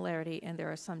of similarity and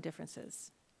there are some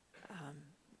differences.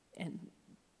 And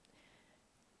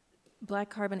black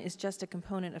carbon is just a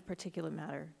component of particulate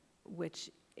matter,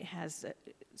 which has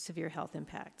severe health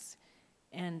impacts.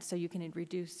 And so you can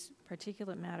reduce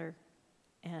particulate matter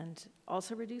and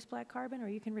also reduce black carbon, or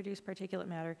you can reduce particulate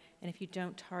matter, and if you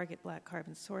don't target black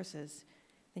carbon sources,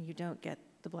 then you don't get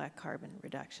the black carbon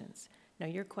reductions. Now,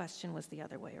 your question was the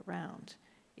other way around.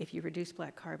 If you reduce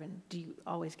black carbon, do you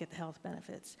always get the health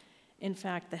benefits? In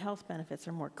fact, the health benefits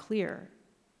are more clear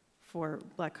for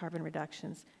black carbon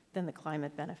reductions than the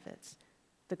climate benefits.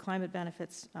 The climate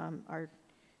benefits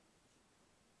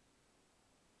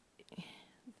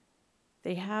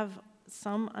they have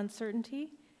some uncertainty.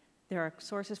 There are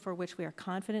sources for which we are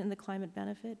confident in the climate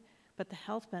benefit, but the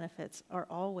health benefits are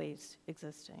always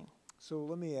existing. So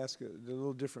let me ask a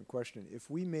little different question. If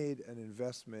we made an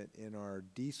investment in our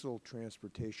diesel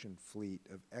transportation fleet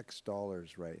of X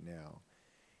dollars right now,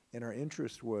 and our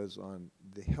interest was on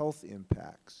the health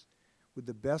impacts, would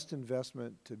the best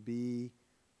investment to be,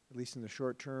 at least in the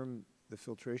short term, the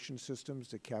filtration systems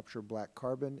to capture black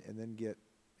carbon and then get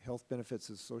health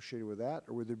benefits associated with that,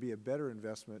 or would there be a better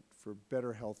investment for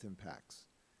better health impacts?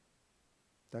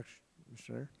 Dr.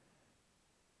 Schneider?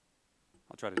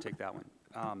 I'll try to take that one.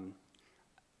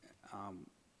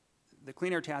 The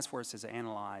Clean Air Task Force has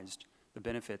analyzed the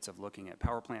benefits of looking at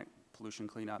power plant pollution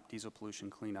cleanup, diesel pollution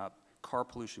cleanup, car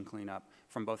pollution cleanup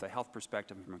from both a health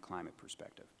perspective and from a climate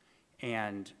perspective.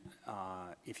 And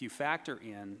if you factor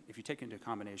in, if you take into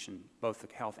combination both the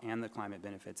health and the climate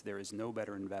benefits, there is no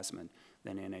better investment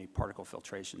than in a particle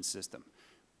filtration system.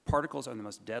 Particles are the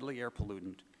most deadly air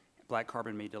pollutant. Black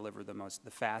carbon may deliver the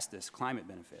fastest climate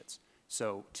benefits.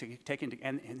 So to take into,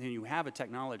 and then you have a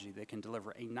technology that can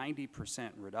deliver a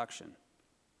 90% reduction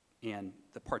in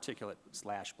the particulate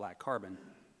 / black carbon,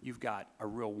 you've got a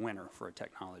real winner for a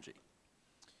technology.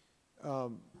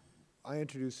 I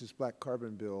introduced this black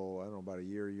carbon bill, I don't know, about a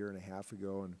year and a half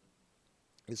ago, and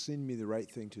it seemed to me the right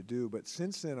thing to do. But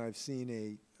since then, I've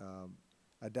seen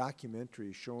a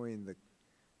documentary showing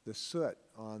the soot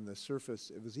on the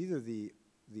surface. It was either the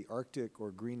Arctic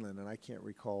or Greenland, and I can't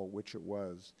recall which it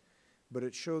was. But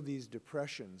it showed these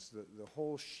depressions. The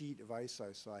whole sheet of ice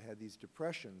I saw had these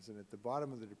depressions, and at the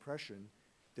bottom of the depression,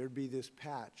 there'd be this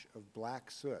patch of black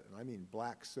soot, and I mean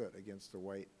black soot against the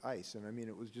white ice. And I mean,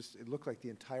 it looked like the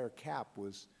entire cap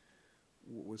was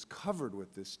covered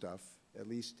with this stuff, at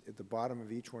least at the bottom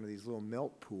of each one of these little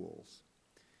melt pools.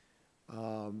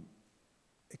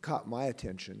 It caught my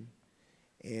attention.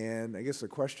 And I guess the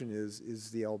question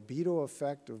is the albedo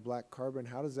effect of black carbon,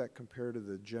 how does that compare to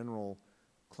the general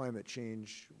climate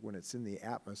change when it's in the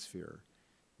atmosphere?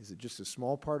 Is it just a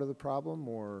small part of the problem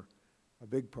or a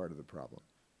big part of the problem?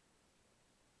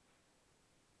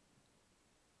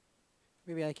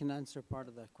 Maybe I can answer part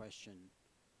of that question.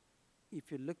 If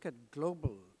you look at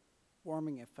global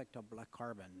warming effect of black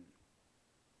carbon,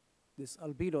 this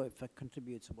albedo effect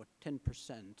contributes about 10%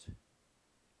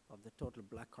 of the total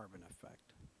black carbon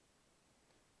effect.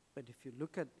 But if you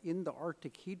look at in the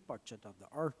Arctic heat budget of the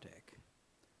Arctic,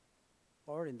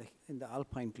 or in the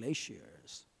alpine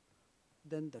glaciers,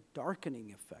 then the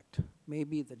darkening effect may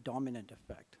be the dominant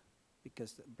effect,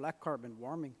 because the black carbon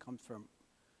warming comes from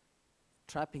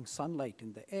trapping sunlight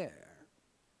in the air.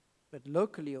 But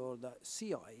locally, all the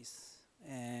sea ice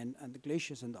and the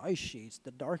glaciers and the ice sheets,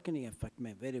 the darkening effect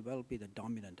may very well be the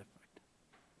dominant effect.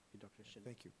 Dr. Shindell.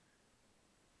 Thank you.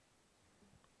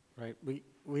 Right.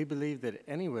 We believe that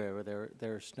anywhere where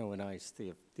there's snow and ice,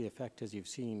 the effect, as you've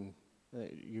seen,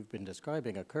 you've been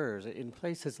describing, occurs. In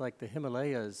places like the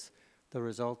Himalayas, the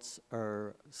results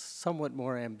are somewhat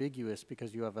more ambiguous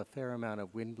because you have a fair amount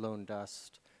of windblown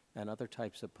dust and other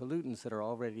types of pollutants that are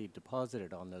already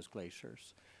deposited on those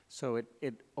glaciers. So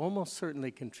it almost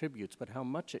certainly contributes, but how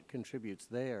much it contributes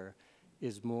there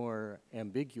is more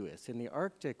ambiguous. In the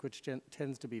Arctic, which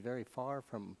tends to be very far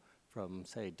from,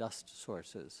 say, dust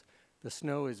sources, the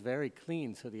snow is very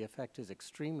clean, so the effect is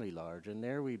extremely large. And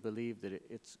there we believe that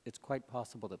it's quite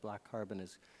possible that black carbon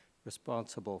is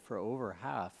responsible for over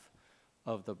half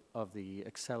of the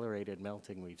accelerated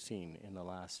melting we've seen in the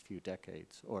last few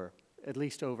decades, or at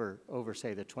least over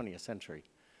say, the 20th century.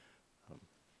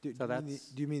 Do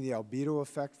you mean the albedo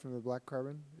effect from the black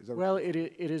carbon? Is that well, it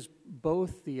is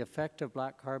both the effect of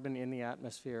black carbon in the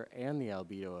atmosphere and the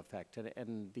albedo effect.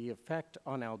 And the effect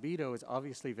on albedo is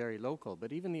obviously very local,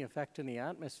 but even the effect in the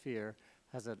atmosphere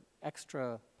has an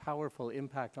extra powerful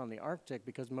impact on the Arctic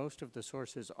because most of the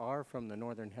sources are from the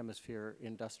northern hemisphere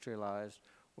industrialized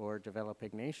or developing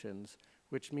nations,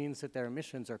 which means that their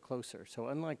emissions are closer. So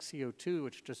unlike CO2,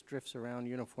 which just drifts around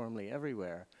uniformly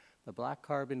everywhere, the black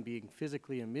carbon being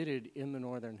physically emitted in the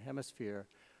northern hemisphere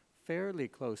fairly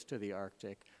close to the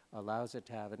Arctic allows it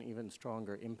to have an even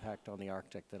stronger impact on the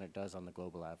Arctic than it does on the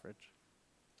global average.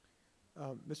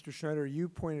 Mr. Schneider, you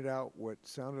pointed out what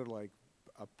sounded like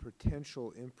a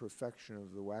potential imperfection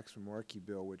of the Waxman-Markey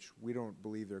bill, which we don't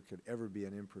believe there could ever be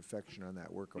an imperfection on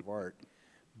that work of art.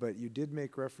 But you did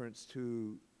make reference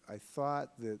to, I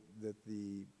thought that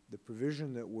the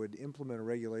provision that would implement a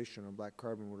regulation on black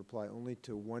carbon would apply only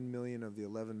to 1 million of the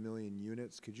 11 million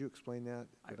units. Could you explain that?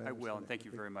 I will, and thank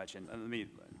you very much. And let me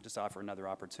just offer another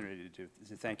opportunity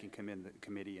to thank and commend the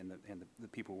committee and the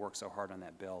people who worked so hard on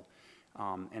that bill.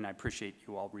 And I appreciate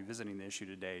you all revisiting the issue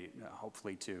today,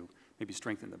 hopefully to maybe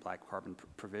strengthen the black carbon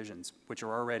provisions, which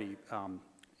are already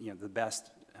the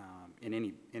best in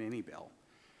any bill.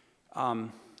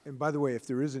 And by the way, if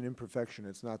there is an imperfection,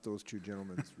 it's not those two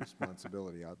gentlemen's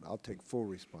responsibility. I'll take full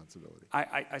responsibility.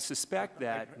 I suspect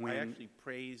that I actually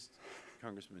praised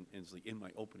Congressman Inslee in my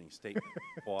opening statement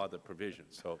for the provision,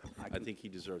 so I think he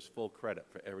deserves full credit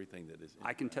for everything that is in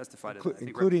I can testify to that. I think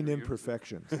Including Representative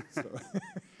imperfections. So.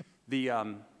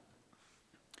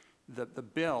 The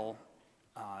bill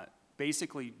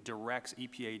basically directs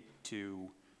EPA to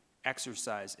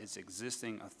exercise its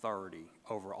existing authority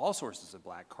over all sources of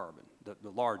black carbon.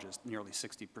 The largest, nearly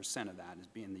 60% of that, is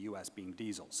in the U.S. being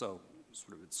diesel. So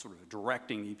it's sort of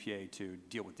directing EPA to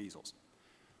deal with diesels.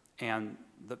 And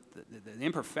the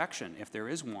imperfection, if there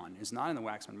is one, is not in the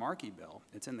Waxman-Markey bill.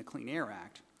 It's in the Clean Air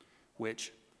Act,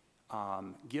 which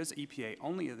gives EPA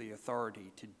only the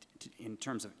authority in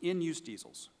terms of in-use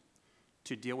diesels,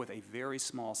 to deal with a very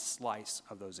small slice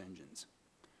of those engines.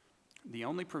 The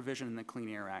only provision in the Clean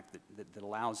Air Act that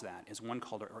allows that is one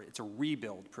called, or it's a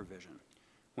rebuild provision.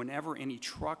 Whenever any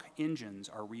truck engines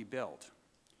are rebuilt,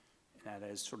 that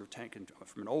is sort of taken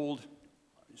from an old,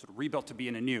 sort of rebuilt to be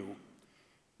in a new,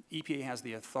 EPA has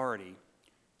the authority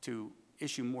to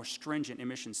issue more stringent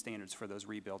emission standards for those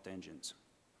rebuilt engines.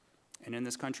 And in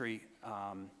this country,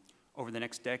 over the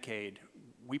next decade,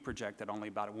 we project that only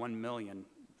about 1 million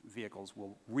vehicles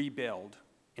will rebuild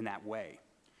in that way.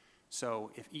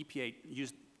 So if EPA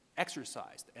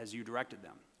exercised, as you directed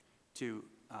them, to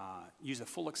use the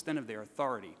full extent of their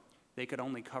authority, they could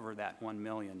only cover that 1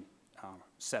 million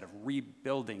set of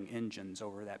rebuilding engines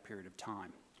over that period of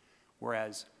time,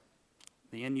 whereas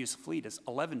the in-use fleet is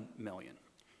 11 million.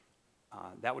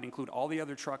 That would include all the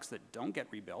other trucks that don't get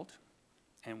rebuilt,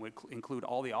 and would include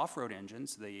all the off-road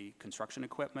engines, the construction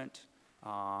equipment,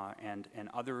 and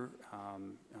other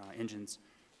engines.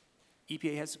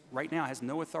 EPA right now has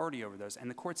no authority over those, and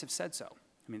the courts have said so.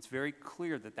 I mean, it's very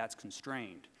clear that that's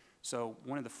constrained. So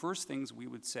one of the first things we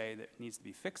would say that needs to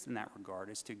be fixed in that regard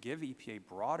is to give EPA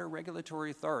broader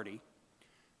regulatory authority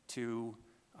to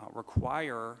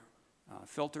require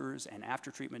filters and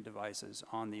after-treatment devices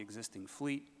on the existing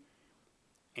fleet.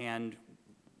 And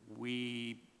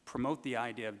we promote the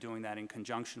idea of doing that in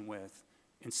conjunction with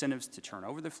incentives to turn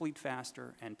over the fleet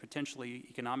faster, and potentially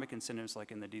economic incentives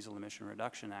like in the Diesel Emission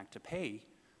Reduction Act to pay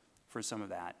for some of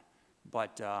that.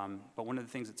 But one of the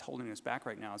things that's holding us back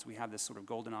right now is we have this sort of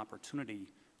golden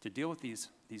opportunity to deal with these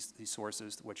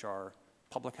sources, which are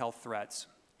public health threats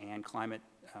and climate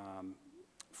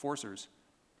forcers,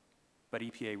 but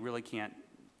EPA really can't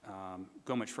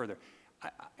go much further.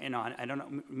 I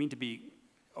don't mean to be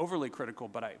overly critical,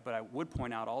 but I would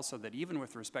point out also that even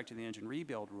with respect to the engine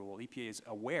rebuild rule, EPA is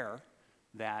aware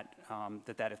that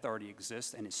that authority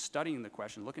exists and is studying the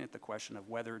question, looking at the question of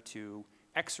whether to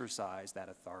exercise that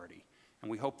authority.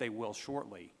 And we hope they will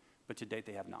shortly, but to date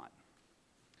they have not.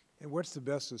 And what's the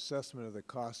best assessment of the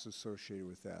costs associated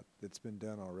with that that's been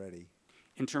done already?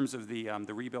 In terms of the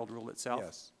rebuild rule itself?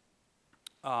 Yes.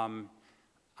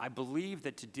 I believe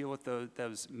that to deal with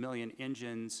those million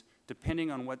engines,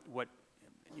 depending on what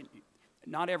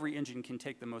not every engine can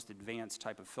take the most advanced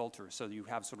type of filter, so you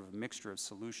have sort of a mixture of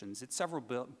solutions. It's several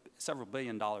 $1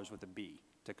 billion with a B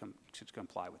to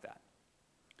comply with that.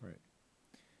 Right.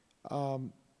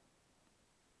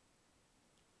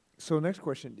 So next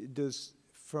question,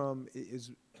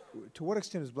 to what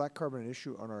extent is black carbon an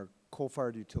issue on our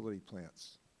coal-fired utility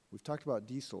plants? We've talked about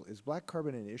diesel. Is black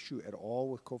carbon an issue at all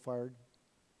with coal-fired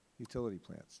utility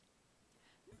plants?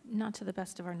 Not to the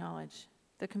best of our knowledge.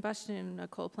 The combustion in a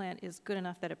coal plant is good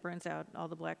enough that it burns out all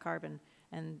the black carbon,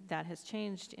 and that has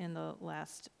changed in the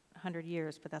last 100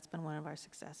 years, but that's been one of our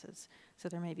successes. So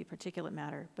there may be particulate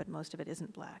matter, but most of it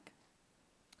isn't black.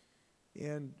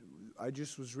 And I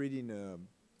just was reading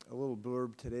a little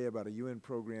blurb today about a UN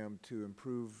program to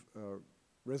improve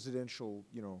residential,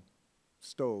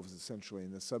 stoves, essentially,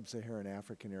 in the sub-Saharan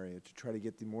African area to try to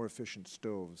get the more efficient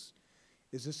stoves.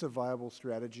 Is this a viable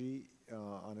strategy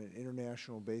on an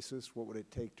international basis? What would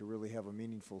it take to really have a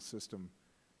meaningful system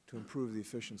to improve the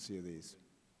efficiency of these?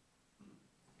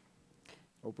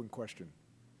 Open question.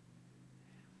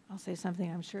 I'll say something.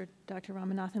 I'm sure Dr.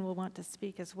 Ramanathan will want to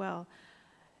speak as well.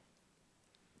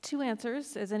 Two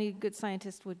answers, as any good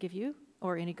scientist would give you,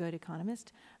 or any good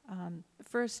economist.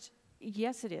 First,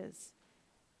 yes, it is,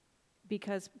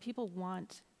 because people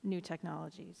want new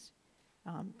technologies.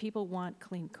 People want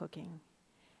clean cooking.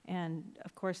 And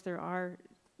of course, there are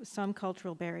some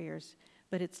cultural barriers,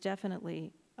 but it's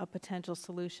definitely a potential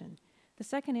solution. The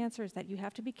second answer is that you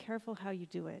have to be careful how you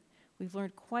do it. We've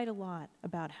learned quite a lot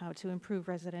about how to improve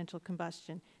residential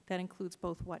combustion. That includes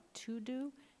both what to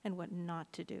do and what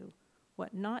not to do.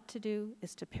 What not to do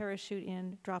is to parachute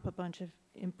in, drop a bunch of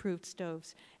improved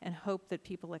stoves, and hope that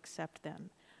people accept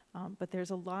them. But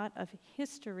there's a lot of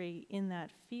history in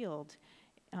that field.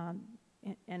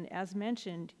 And as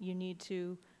mentioned, you need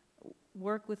to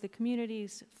work with the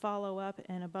communities, follow up,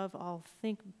 and above all,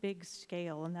 think big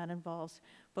scale, and that involves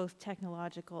both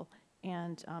technological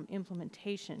and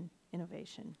implementation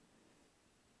innovation.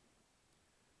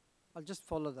 I'll just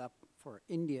follow that for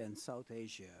India and South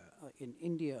Asia. In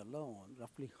India alone,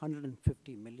 roughly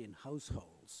 150 million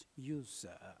households use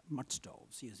mud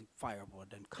stoves using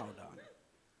firewood and cow dung.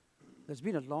 There's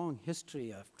been a long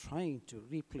history of trying to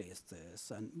replace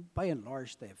this, and by and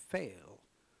large, they have failed.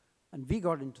 And we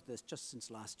got into this just since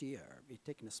last year. We've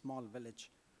taken a small village,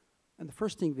 and the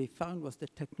first thing we found was the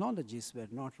technologies were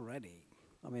not ready.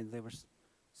 I mean, they were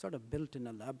sort of built in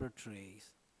a laboratory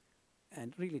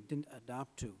and really didn't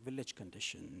adapt to village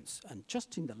conditions. And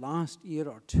just in the last year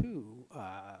or two,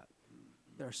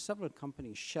 there are several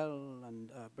companies, Shell and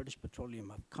British Petroleum,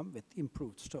 have come with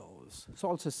improved stoves. So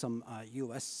also some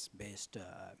US-based,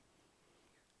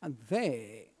 and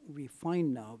we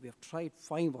find now, we have tried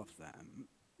 5 of them,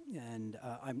 and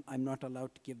I'm not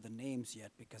allowed to give the names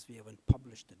yet because we haven't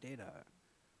published the data.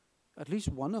 At least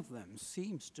one of them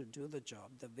seems to do the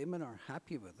job. The women are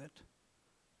happy with it.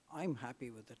 I'm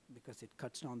happy with it because it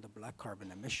cuts down the black carbon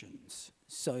emissions.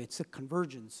 So it's a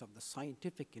convergence of the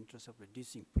scientific interest of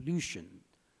reducing pollution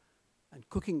and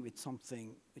cooking with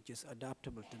something which is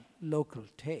adaptable to local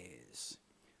tastes.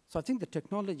 So I think the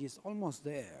technology is almost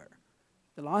there.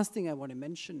 The last thing I want to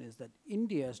mention is that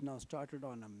India has now started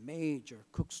on a major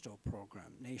cook stove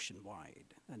program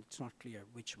nationwide, and it's not clear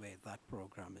which way that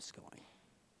program is going.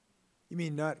 You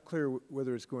mean not clear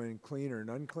whether it's going clean or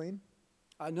unclean?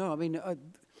 No, I mean,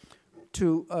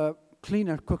 to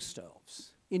cleaner cook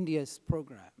stoves. India's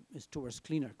program is towards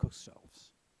cleaner cook stoves.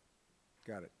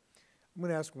 Got it. I'm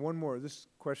going to ask one more. This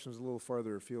question is a little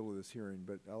farther afield of this hearing,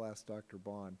 but I'll ask Dr.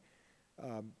 Bond.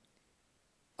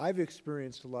 I've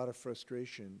experienced a lot of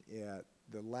frustration at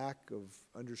the lack of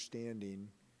understanding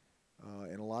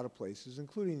in a lot of places,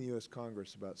 including the U.S.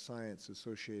 Congress, about science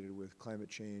associated with climate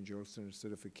change, ocean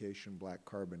acidification, black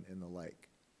carbon, and the like.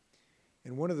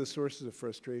 And one of the sources of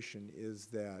frustration is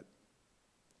that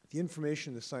the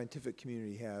information the scientific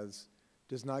community has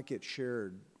does not get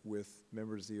shared with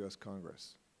members of the U.S.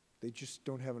 Congress. They just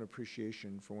don't have an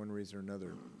appreciation for one reason or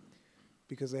another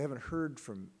because they haven't heard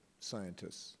from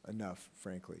scientists enough,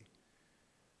 frankly.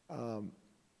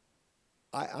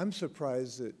 I'm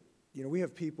surprised that, you know, we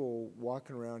have people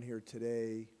walking around here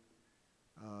today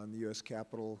in the U.S.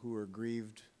 Capitol who are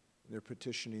aggrieved. They're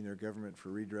petitioning their government for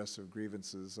redress of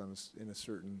grievances in a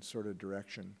certain sort of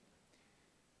direction.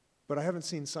 But I haven't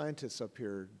seen scientists up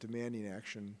here demanding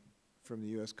action from the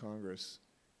U.S. Congress,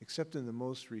 except in the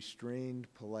most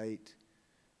restrained, polite,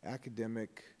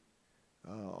 academic,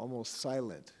 almost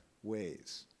silent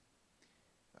ways.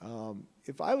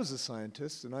 If I was a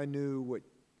scientist and I knew what,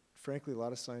 frankly, a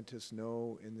lot of scientists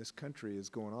know in this country is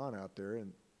going on out there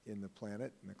in the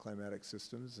planet, in the climatic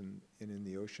systems, and in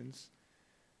the oceans,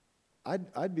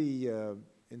 I'd be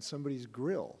in somebody's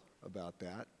grill about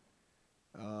that,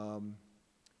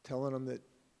 telling them that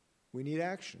we need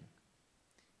action.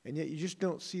 And yet you just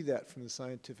don't see that from the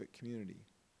scientific community,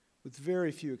 with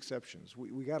very few exceptions.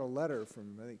 We got a letter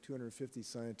from, I think, 250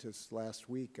 scientists last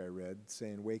week, I read,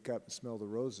 saying, wake up and smell the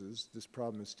roses. This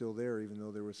problem is still there, even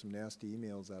though there were some nasty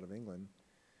emails out of England.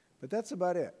 But that's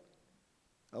about it.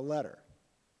 A letter,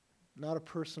 not a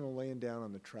personal laying down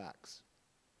on the tracks.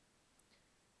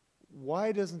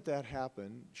 Why doesn't that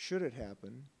happen? Should it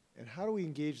happen? And how do we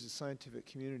engage the scientific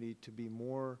community to be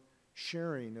more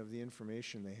sharing of the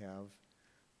information they have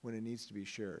when it needs to be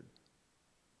shared?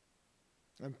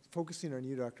 I'm focusing on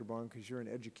you, Dr. Bond, because you're an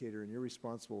educator and you're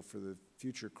responsible for the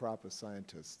future crop of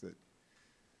scientists that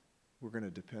we're going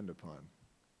to depend upon.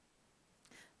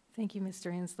 Thank you,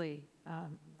 Mr. Inslee.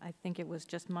 I think it was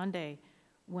just Monday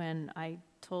when I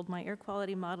told my air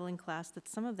quality modeling class that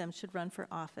some of them should run for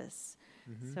office.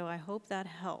 Mm-hmm. So I hope that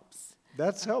helps.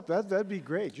 That's help. That'd be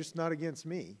great, just not against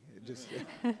me. Just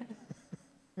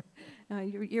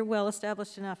you're well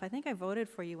established enough. I think I voted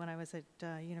for you when I was at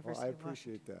University of Washington. Well, I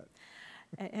appreciate that.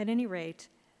 At any rate,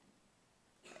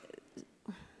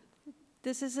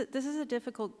 this is a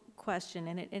difficult question,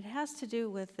 and it has to do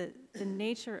with the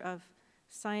nature of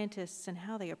scientists and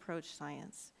how they approach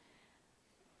science.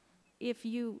 If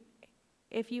you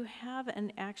have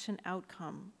an action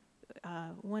outcome,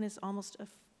 one is almost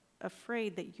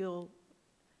afraid that you'll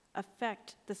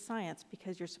affect the science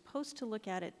because you're supposed to look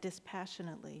at it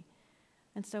dispassionately.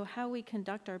 And so how we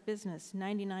conduct our business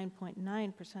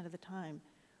 99.9% of the time,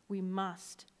 we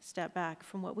must step back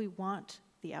from what we want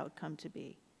the outcome to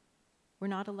be. We're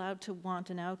not allowed to want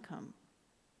an outcome.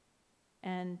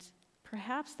 And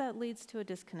perhaps that leads to a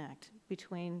disconnect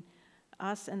between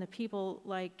us and the people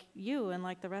like you and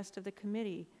like the rest of the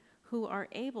committee who are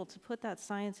able to put that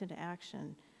science into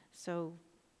action so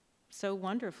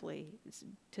wonderfully,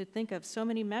 to think of so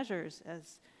many measures,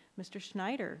 as Mr.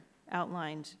 Schneider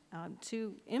outlined,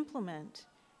 to implement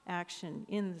action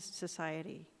in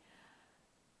society.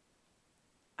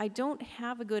 I don't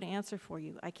have a good answer for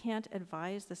you. I can't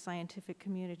advise the scientific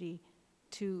community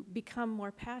to become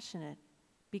more passionate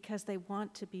because they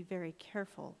want to be very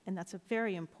careful, and that's a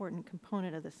very important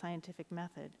component of the scientific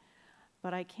method.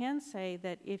 But I can say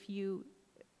that if you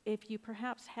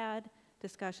perhaps had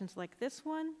discussions like this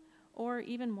one, or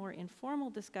even more informal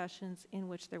discussions in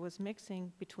which there was mixing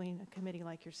between a committee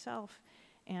like yourself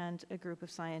and a group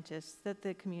of scientists, that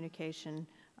the communication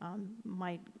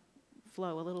might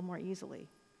flow a little more easily.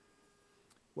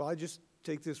 Well, I just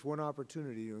take this one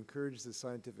opportunity to encourage the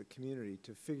scientific community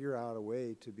to figure out a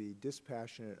way to be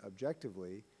dispassionate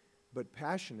objectively, but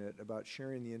passionate about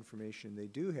sharing the information they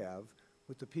do have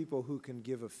with the people who can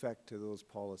give effect to those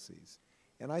policies.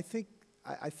 And I think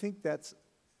that's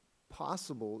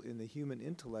possible in the human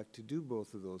intellect to do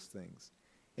both of those things.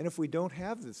 And if we don't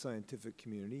have the scientific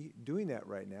community doing that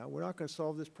right now, we're not going to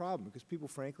solve this problem because people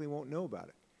frankly won't know about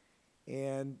it.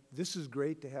 And this is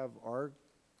great to have our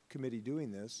committee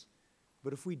doing this,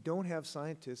 but if we don't have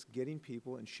scientists getting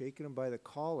people and shaking them by the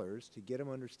collars to get them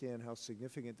to understand how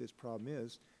significant this problem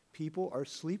is, people are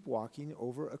sleepwalking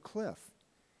over a cliff.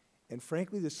 And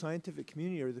frankly, the scientific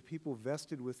community are the people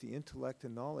vested with the intellect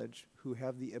and knowledge who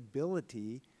have the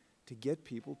ability to get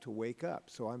people to wake up.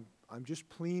 So I'm just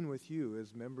pleading with you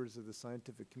as members of the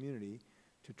scientific community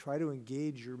to try to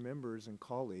engage your members and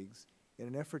colleagues in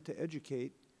an effort to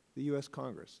educate the U.S.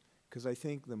 Congress, because I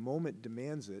think the moment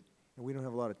demands it, and we don't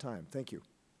have a lot of time. Thank you.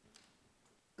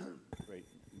 Great.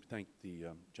 Thank the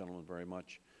gentleman very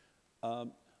much.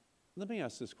 Let me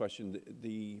ask this question.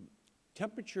 The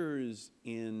temperatures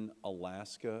in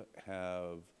Alaska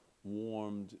have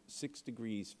warmed 6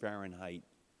 degrees Fahrenheit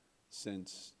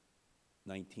since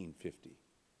 1950.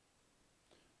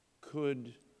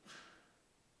 Could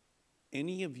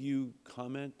any of you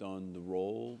comment on the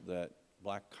role that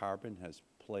black carbon has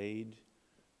played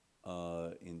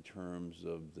in terms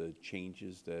of the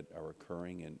changes that are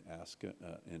occurring in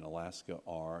Alaska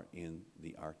or in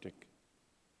the Arctic?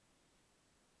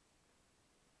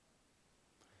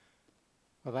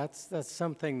 Well, that's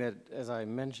something that, as I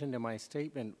mentioned in my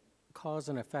statement, cause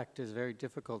and effect is very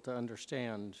difficult to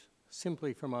understand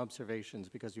simply from observations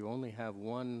because you only have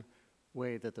one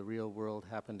way that the real world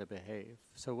happened to behave.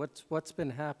 So what's been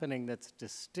happening that's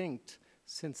distinct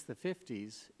since the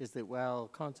 50s is that while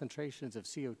concentrations of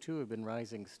CO2 have been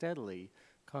rising steadily,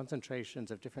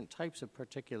 concentrations of different types of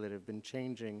particulate have been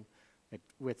changing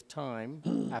with time.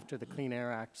 After the Clean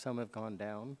Air Act, some have gone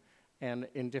down, and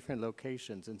in different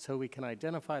locations. And so we can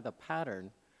identify the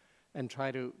pattern and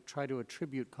try to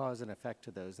attribute cause and effect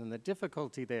to those. And the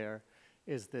difficulty there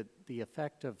is that the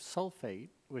effect of sulfate,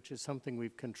 which is something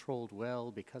we've controlled well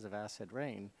because of acid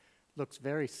rain, looks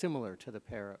very similar to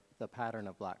the pattern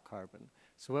of black carbon.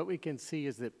 So what we can see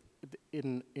is that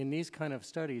in these kind of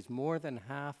studies, more than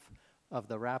half of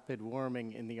the rapid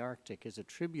warming in the Arctic is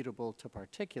attributable to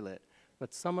particulate,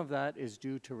 but some of that is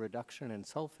due to reduction in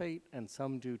sulfate and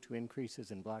some due to increases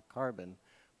in black carbon,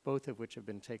 both of which have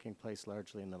been taking place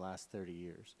largely in the last 30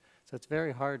 years. So it's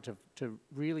very hard to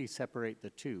really separate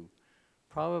the two.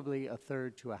 Probably a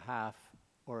third to a half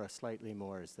or a slightly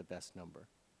more is the best number.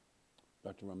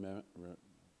 Dr.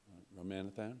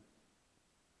 Ramanathan?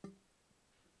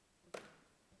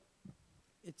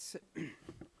 It's,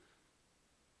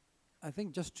 I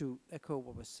think just to echo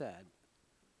what was said,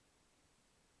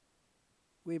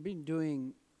 we've been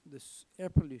doing this air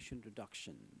pollution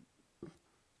reduction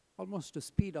almost to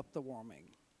speed up the warming.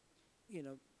 You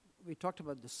know, we talked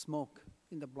about the smoke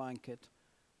in the blanket.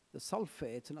 The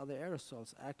sulfates and other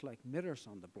aerosols act like mirrors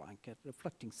on the blanket,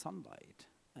 reflecting sunlight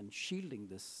and shielding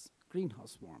this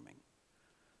greenhouse warming.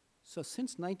 So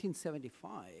since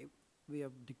 1975, we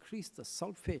have decreased the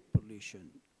sulfate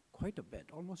pollution quite a bit,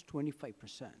 almost 25%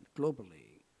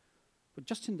 globally. But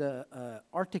just in the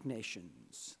Arctic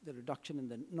nations, the reduction in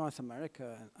the North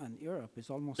America and Europe is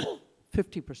almost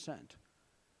 50%.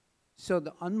 So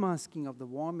the unmasking of the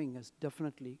warming is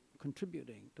definitely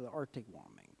contributing to the Arctic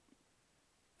warming.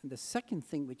 And the second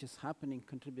thing which is happening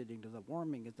contributing to the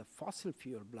warming is the fossil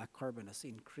fuel black carbon has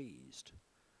increased.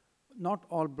 Not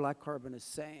all black carbon is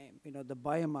same. You know, the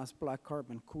biomass black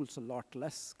carbon cools a lot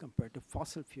less compared to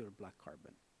fossil fuel black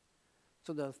carbon.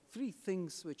 So there are three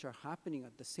things which are happening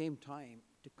at the same time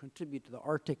to contribute to the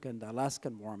Arctic and the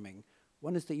Alaskan warming.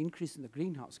 One is the increase in the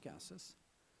greenhouse gases,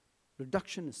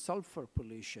 reduction in sulfur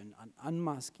pollution and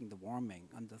unmasking the warming,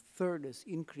 and the third is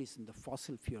increase in the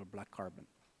fossil fuel black carbon.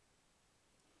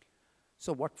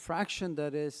 So what fraction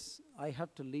that is, I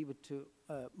have to leave it to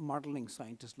a modeling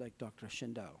scientist like Dr.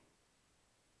 Shindell.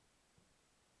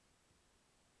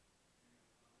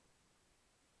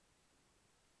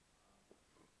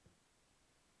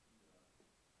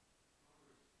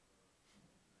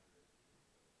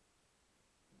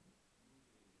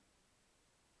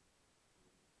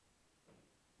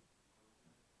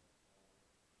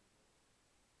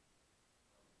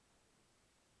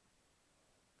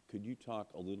 Could you talk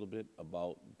a little bit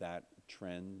about that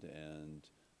trend and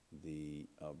the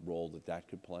role that that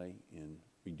could play in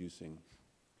reducing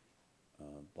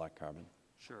black carbon?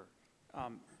 Sure.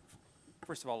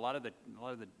 First of all, a lot of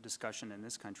the discussion in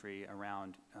this country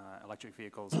around electric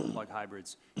vehicles and plug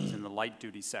hybrids is in the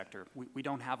light-duty sector. We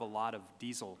don't have a lot of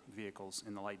diesel vehicles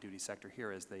in the light-duty sector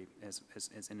here as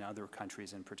in other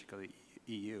countries, and particularly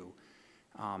EU.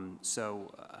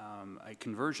 A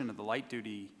conversion of the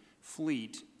light-duty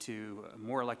fleet to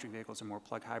more electric vehicles and more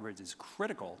plug hybrids is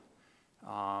critical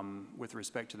with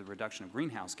respect to the reduction of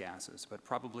greenhouse gases, but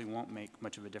probably won't make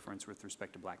much of a difference with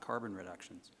respect to black carbon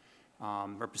reductions.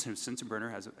 Representative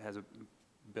Sensenbrenner has a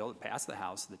bill that passed the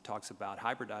House that talks about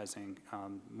hybridizing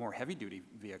more heavy-duty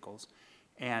vehicles,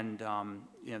 and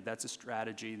that's a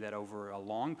strategy that over a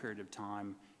long period of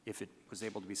time, if it was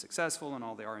able to be successful and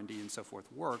all the R&D and so forth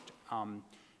worked,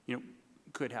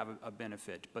 could have a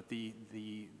benefit. But the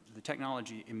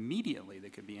technology immediately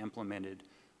that could be implemented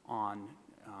on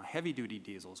heavy-duty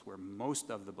diesels, where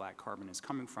most of the black carbon is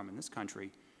coming from in this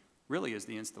country, really is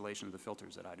the installation of the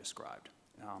filters that I described.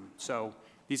 So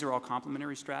these are all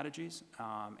complementary strategies,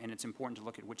 and it's important to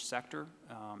look at which sector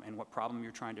and what problem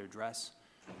you're trying to address.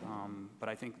 But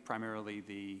I think primarily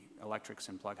the electrics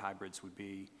and plug hybrids would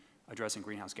be addressing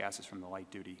greenhouse gases from the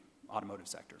light-duty automotive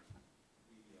sector.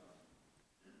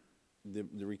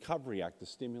 The Recovery Act, the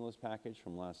stimulus package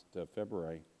from last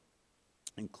February,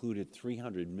 included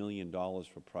 $300 million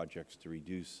for projects to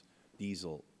reduce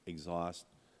diesel exhaust,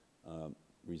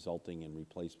 resulting in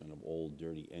replacement of old,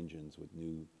 dirty engines with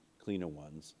new, cleaner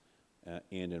ones,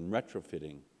 and in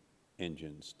retrofitting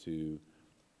engines to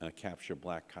capture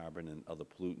black carbon and other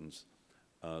pollutants.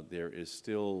 There is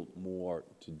still more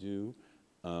to do.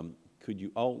 Could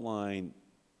you outline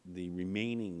the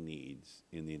remaining needs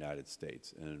in the United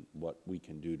States and what we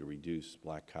can do to reduce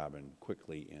black carbon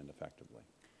quickly and effectively?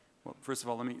 Well, first of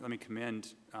all, let me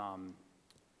commend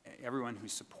everyone who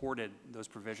supported those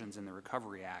provisions in the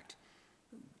Recovery Act.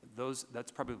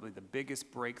 That's probably the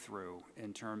biggest breakthrough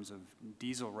in terms of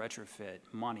diesel retrofit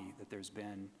money that there's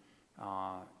been,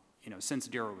 since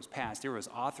DERA was passed. DERA was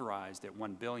authorized at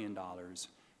 $1 billion.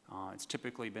 It's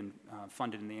typically been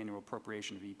funded in the annual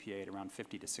appropriation of EPA at around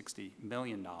 $50 to $60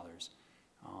 million.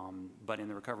 But in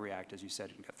the Recovery Act, as you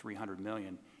said, it got $300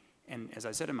 million. And as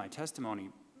I said in my testimony,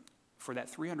 for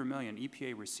that $300 million,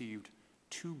 EPA received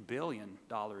 $2 billion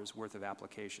worth of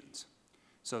applications.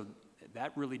 So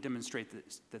that really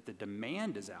demonstrates that the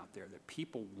demand is out there, that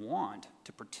people want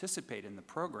to participate in the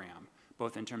program,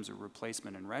 both in terms of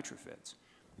replacement and retrofits.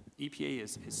 EPA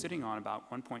is sitting on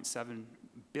about $1.7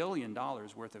 billion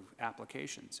worth of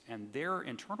applications, and their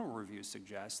internal review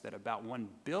suggests that about 1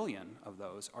 billion of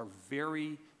those are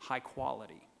very high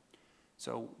quality.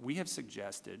 So we have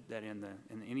suggested that in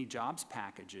any jobs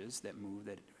packages that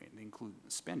include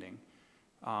spending,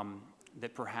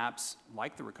 that perhaps,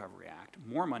 like the Recovery Act,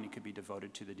 more money could be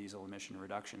devoted to the Diesel Emission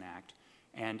Reduction Act.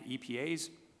 And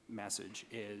EPA's message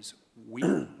is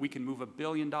we can move $1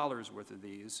 billion worth of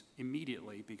these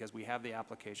immediately because we have the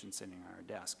application sitting on our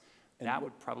desk. And that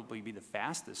would probably be the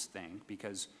fastest thing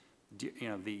because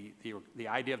the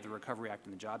idea of the Recovery Act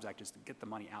and the Jobs Act is to get the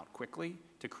money out quickly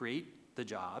to create the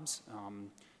jobs.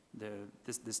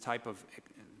 This type of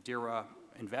DERA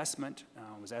investment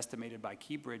was estimated by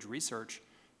Keybridge Research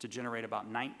to generate about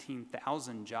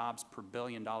 19,000 jobs per $1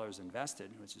 billion invested,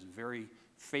 which is very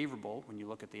favorable when you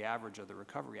look at the average of the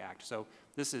Recovery Act. So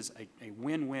this is a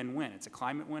win-win-win. It's a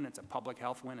climate win, it's a public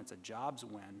health win, it's a jobs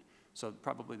win. So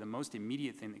probably the most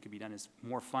immediate thing that could be done is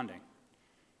more funding.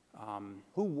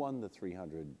 Who won the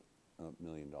 $300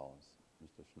 million,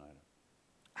 Mr. Schneider?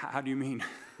 How do you mean?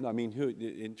 No, I mean, who,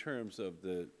 in terms of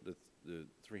the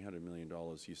 $300 million,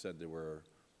 you said there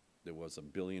was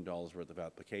 $1 billion worth of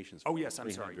applications. Oh, yes, I'm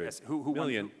sorry. Yes. Who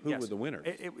million, won? who yes. were the winners?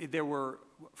 There were,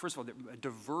 first of all, a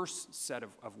diverse set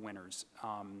of winners.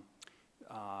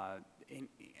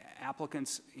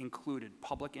 Applicants included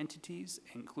public entities,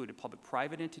 included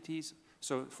public-private entities.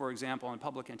 So, for example, in a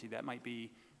public entity, that might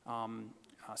be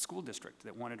a school district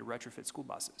that wanted to retrofit school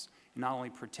buses and not only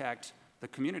protect the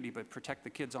community, but protect the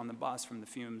kids on the bus from the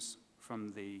fumes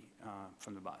from the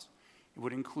bus. It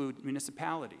would include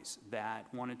municipalities that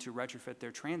wanted to retrofit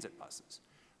their transit buses.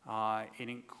 It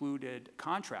included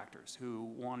contractors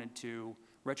who wanted to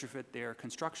retrofit their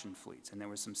construction fleets, and there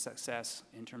was some success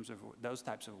in terms of those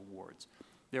types of awards.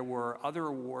 There were other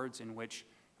awards in which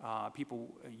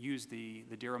people used the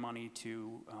DERA money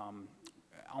to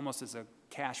almost as a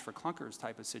cash for clunkers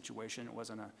type of situation. It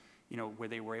wasn't where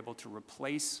they were able to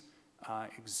replace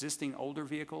existing older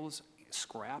vehicles,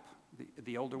 scrap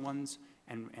the older ones,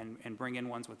 and bring in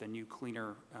ones with a new,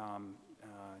 cleaner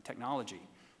technology.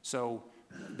 So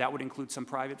that would include some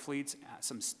private fleets,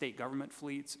 some state government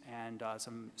fleets, and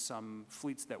some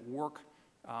fleets that work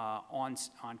on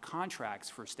contracts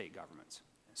for state governments.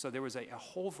 So there was a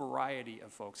whole variety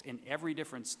of folks in every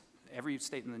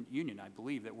state in the union, I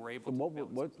believe, that were able to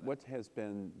build. What has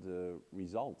been the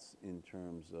results in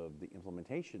terms of the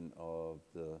implementation of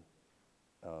the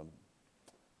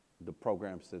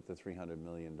programs that the $300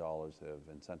 million have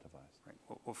incentivized? Right.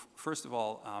 Well, first of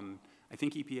all, I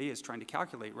think EPA is trying to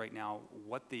calculate right now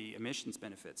what the emissions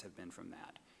benefits have been from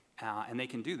that. And they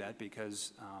can do that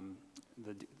because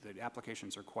the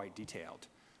applications are quite detailed.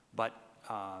 But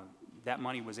that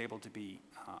money was able to be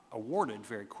awarded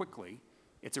very quickly.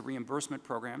 It's a reimbursement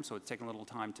program, so it's taken a little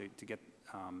time to get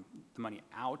the money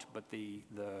out, but the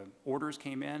orders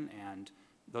came in and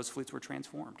those fleets were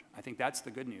transformed. I think that's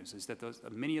the good news, is that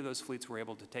many of those fleets were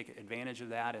able to take advantage of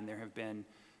that, and there have been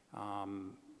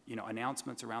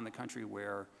announcements around the country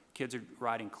where kids are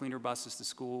riding cleaner buses to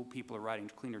school, people are riding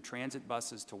cleaner transit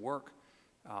buses to work.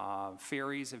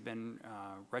 Ferries have been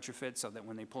retrofit so that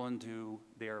when they pull into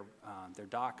their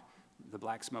dock, the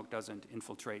black smoke doesn't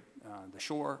infiltrate the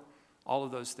shore. All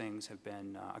of those things have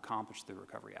been accomplished through the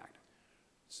Recovery Act.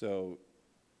 So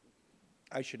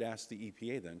I should ask the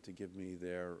EPA then to give me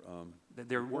their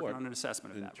They're working on an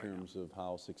assessment of that right now. In terms of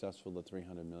how successful the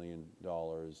 $300 million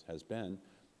has been.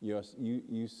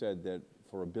 You said that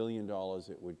for $1 billion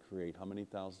it would create how many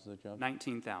thousands of jobs?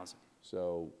 19,000.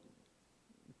 So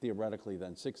theoretically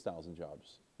then 6,000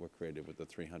 jobs were created with the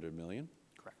 $300 million?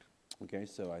 Correct. Okay,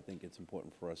 so I think it's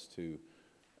important for us to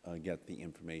get the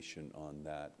information on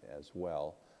that as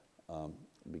well,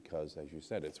 because as you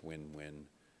said, it's win-win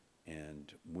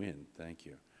and win. Thank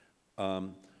you.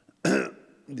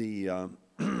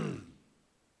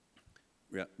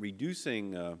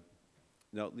 Reducing,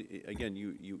 now again,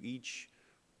 you each,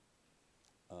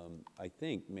 I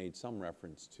think, made some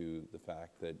reference to the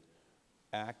fact that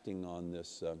acting on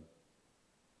this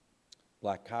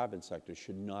black carbon sector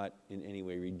should not in any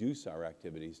way reduce our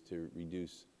activities to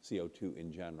reduce CO2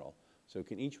 in general. So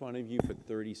can each one of you for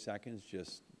 30 seconds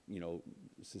just,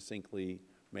 succinctly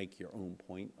make your own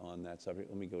point on that subject?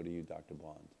 Let me go to you, Dr.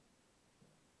 Bond.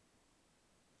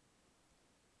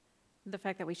 The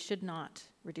fact that we should not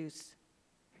reduce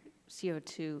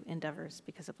CO2 endeavors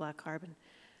because of black carbon.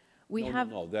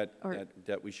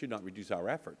 That we should not reduce our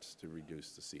efforts to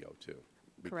reduce the CO2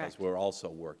 because Correct. We're also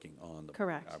working on the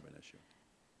Correct. carbon issue.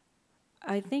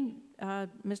 I think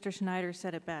Mr. Schneider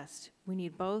said it best. We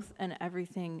need both and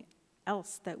everything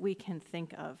else that we can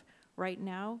think of. Right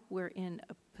now, we're in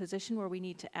a position where we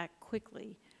need to act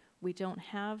quickly. We don't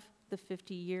have the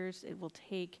 50 years it will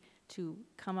take to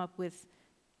come up with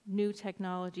new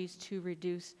technologies to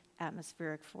reduce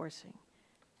atmospheric forcing.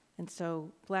 And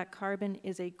so black carbon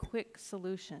is a quick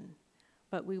solution,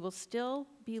 but we will still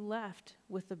be left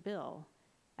with a bill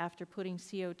after putting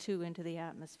CO2 into the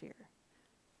atmosphere.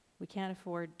 We can't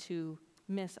afford to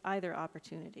miss either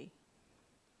opportunity.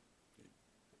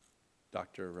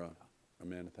 Dr.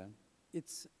 Ramanathan?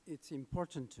 It's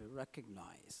important to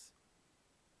recognize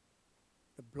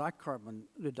the black carbon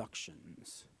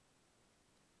reductions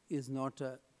is not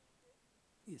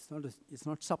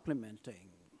supplementing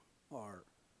or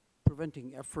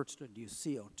preventing efforts to reduce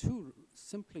CO2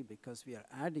 simply because we are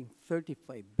adding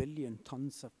 35 billion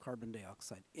tons of carbon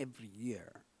dioxide every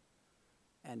year.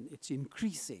 And it's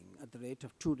increasing at the rate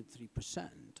of 2 to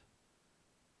 3%.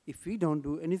 If we don't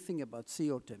do anything about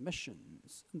CO2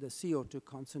 emissions, the CO2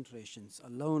 concentrations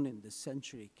alone in this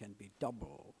century can be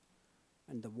double.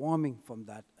 And the warming from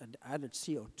that added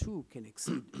CO2 can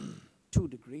exceed 2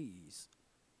 degrees.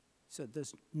 So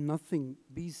there's nothing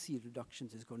BC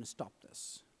reductions is going to stop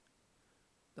this.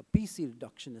 The PC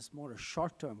reduction is more a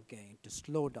short-term gain to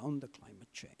slow down the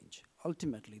climate change.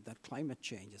 Ultimately, that climate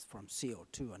change is from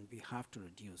CO2, and we have to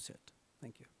reduce it.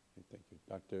 Thank you. Thank you.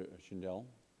 Dr. Shindell?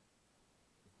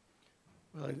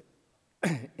 Well,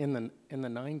 in the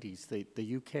 90s,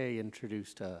 the UK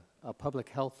introduced a public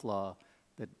health law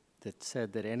that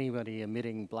said that anybody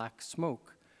emitting black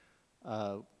smoke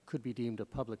could be deemed a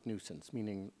public nuisance,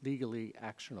 meaning legally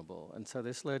actionable. And so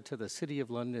this led to the City of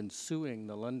London suing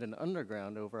the London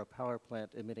Underground over a power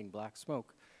plant emitting black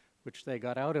smoke, which they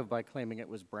got out of by claiming it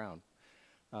was brown.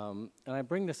 And I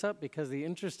bring this up because the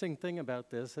interesting thing about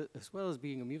this, as well as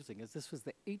being amusing, is this was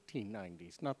the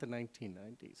 1890s, not the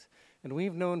 1990s. And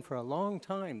we've known for a long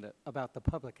time about the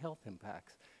public health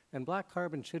impacts. And black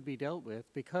carbon should be dealt with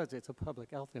because it's a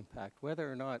public health impact, whether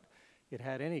or not it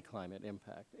had any climate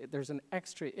impact. There's an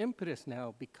extra impetus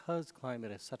now because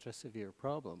climate is such a severe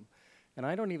problem. And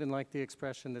I don't even like the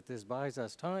expression that this buys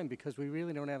us time, because we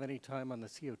really don't have any time on the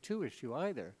CO2 issue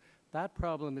either. That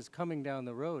problem is coming down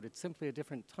the road. It's simply a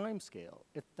different time scale.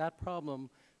 That problem,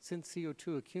 since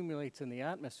CO2 accumulates in the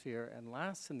atmosphere and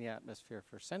lasts in the atmosphere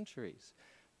for centuries,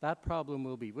 that problem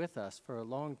will be with us for a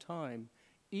long time,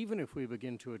 even if we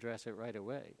begin to address it right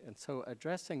away. And so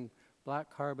addressing black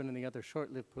carbon and the other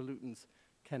short-lived pollutants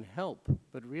can help,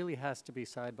 but really has to be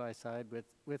side by side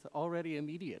with already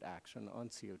immediate action on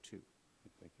CO2.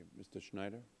 Thank you. Mr.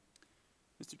 Schneider?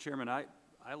 Mr. Chairman, I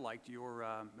liked your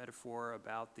metaphor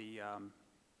about the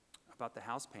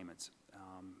house payments,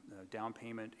 down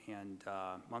payment and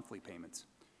monthly payments.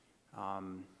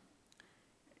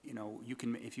 You know, you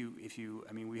can,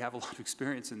 I mean, we have a lot of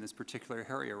experience in this particular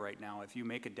area right now. If you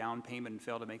make a down payment and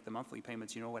fail to make the monthly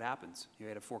payments, you know what happens. You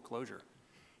had a foreclosure.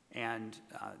 And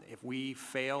if we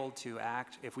fail to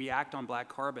act, if we act on black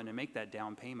carbon and make that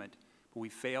down payment, but we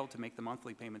fail to make the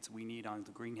monthly payments we need on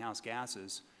the greenhouse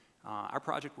gases, our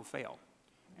project will fail.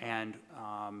 And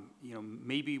you know,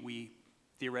 maybe we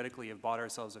theoretically have bought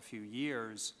ourselves a few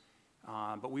years,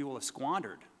 but we will have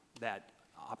squandered that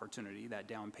opportunity, that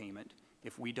down payment,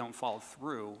 if we don't follow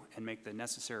through and make the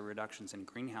necessary reductions in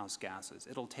greenhouse gases.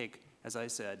 It'll take, as I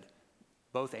said,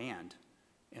 both and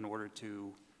in order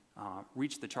to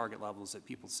reach the target levels that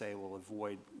people say will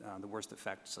avoid the worst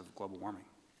effects of global warming.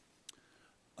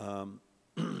 By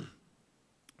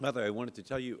the way, I wanted to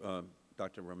tell you,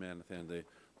 Dr. Ramanathan,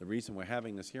 the reason we're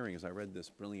having this hearing is I read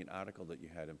this brilliant article that you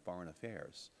had in Foreign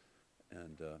Affairs,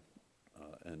 and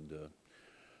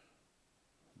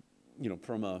you know,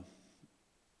 from a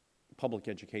public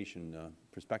education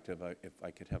perspective, if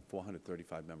I could have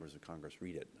 435 members of Congress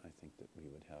read it, I think that we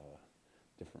would have a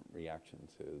different reaction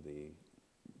to the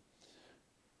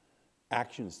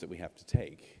actions that we have to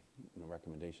take, you know,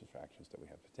 recommendations for actions that we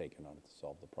have to take in order to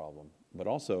solve the problem, but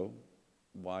also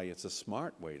why it's a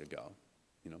smart way to go,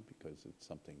 you know, because it's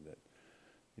something that,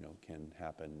 you know, can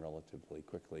happen relatively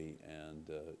quickly, and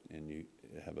you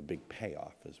have a big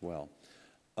payoff as well.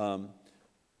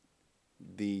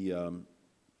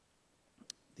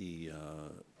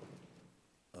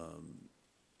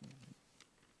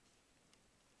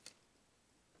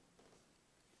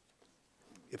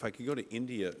 If I could go to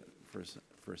India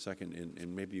for a second,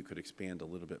 and maybe you could expand a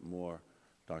little bit more,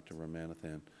 Dr.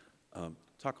 Ramanathan.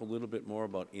 Talk a little bit more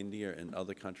about India and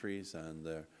other countries and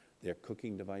their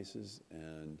cooking devices,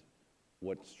 and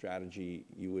what strategy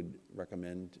you would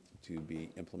recommend to be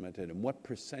implemented, and what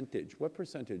percentage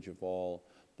of all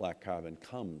black carbon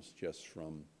comes just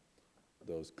from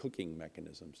those cooking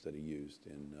mechanisms that are used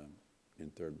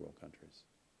in third world countries.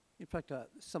 In fact,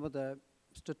 some of the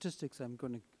statistics I'm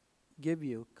going to give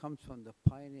you comes from the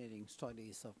pioneering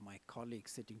studies of my colleague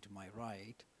sitting to my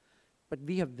right, but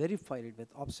we have verified it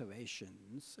with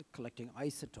observations, collecting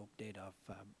isotope data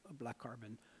of black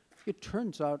carbon. It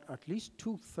turns out at least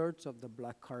 2/3 of the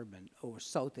black carbon over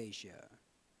South Asia,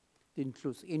 it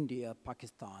includes India,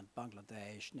 Pakistan,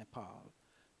 Bangladesh, Nepal,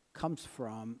 comes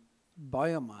from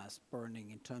biomass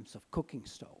burning in terms of cooking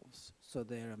stoves. So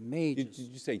they're a major. Did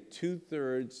you say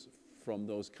 2/3 from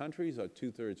those countries, or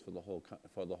 2/3 for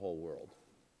the whole world?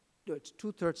 No, it's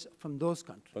 2/3 from those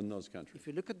countries. From those countries. If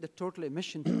you look at the total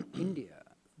emissions in India,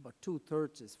 about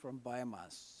 2/3 is from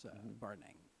biomass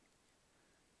burning.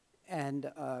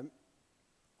 And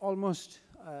almost,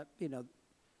 you know,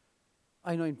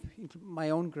 I know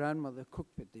my own grandmother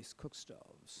cooked with these cook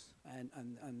stoves, and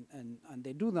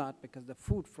they do that because the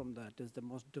food from that is the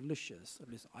most delicious, at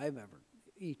least I've ever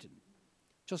eaten,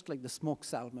 just like the smoked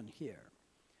salmon here.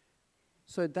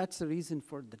 So that's the reason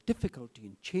for the difficulty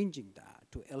in changing that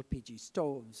to LPG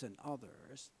stoves and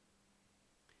others.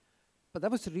 But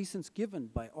that was the reasons given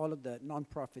by all of the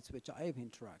nonprofits which I have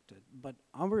interacted. But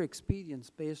our experience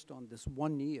based on this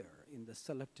 1 year in the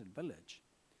selected village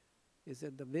is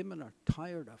that the women are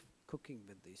tired of cooking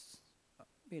with these,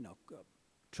 you know,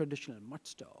 traditional mud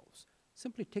stoves.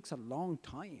 Simply takes a long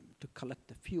time to collect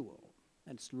the fuel,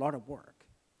 and it's a lot of work.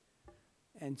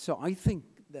 And so I think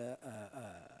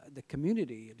the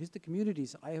community, at least the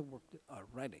communities I have worked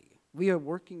already, we are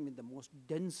working with the most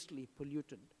densely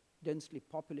polluted densely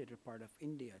populated part of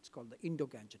India. It's called the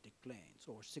Indo-Gangetic Plains.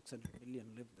 Over 600 million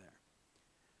live there.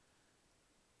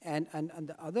 And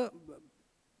the other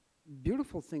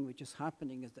beautiful thing which is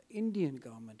happening is the Indian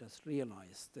government has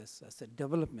realized this as a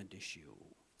development issue.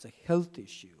 It's a health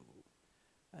issue.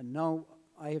 And now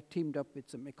I have teamed up with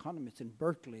some economists in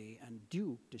Berkeley and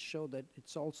Duke to show that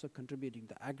it's also contributing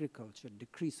to agriculture,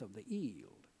 decrease of the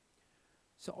yield.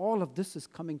 So all of this is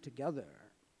coming together.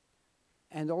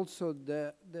 And also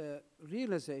the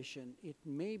realization it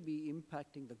may be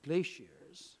impacting the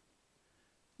glaciers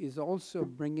is also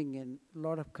bringing in a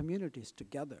lot of communities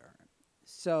together.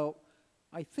 So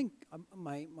I think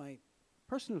my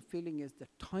personal feeling is the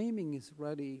timing is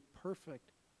really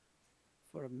perfect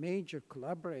for a major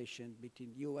collaboration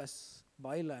between U.S.,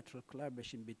 bilateral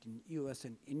collaboration between U.S.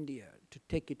 and India to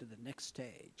take it to the next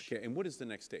stage. Okay, and what is the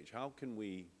next stage? How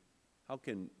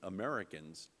can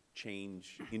Americans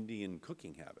change Indian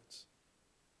cooking habits?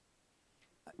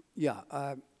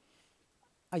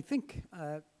 I think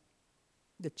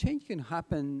the change can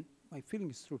happen, my feeling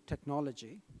is through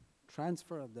technology,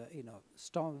 transfer of the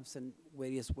stoves and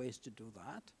various ways to do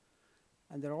that.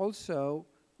 And there are also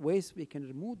ways we can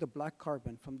remove the black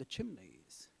carbon from the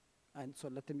chimneys. And so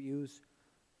let them use,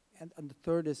 and the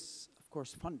third is, of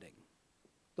course, funding.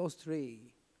 Those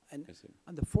three. And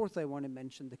the fourth I want to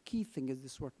mention, the key thing is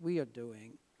this, what we are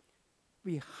doing.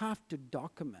 We have to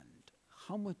document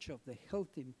how much of the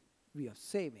health we are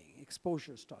saving,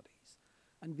 exposure studies.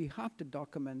 And we have to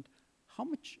document how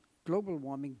much global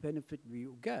warming benefit we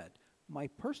get. My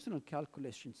personal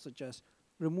calculations suggest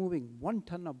removing 1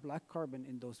 ton of black carbon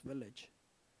in those villages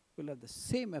will have the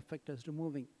same effect as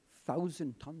removing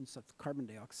 1,000 tons of carbon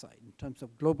dioxide in terms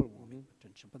of global warming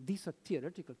potential. But these are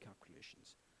theoretical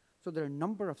calculations. So there are a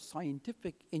number of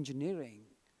scientific engineering,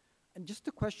 and just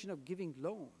the question of giving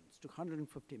loans to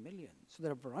 150 million. So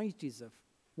there are varieties of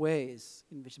ways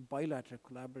in which bilateral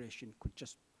collaboration could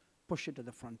just push it to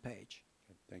the front page.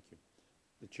 Okay, thank you.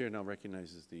 The chair now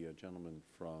recognizes the gentleman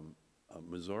from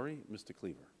Missouri, Mr.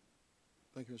 Cleaver.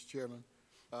 Thank you, Mr. Chairman.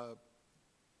 I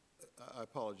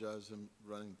apologize. I'm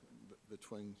running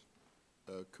between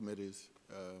committees,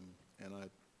 and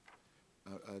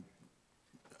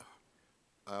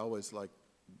I always like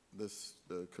this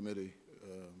committee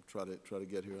try to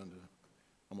get here under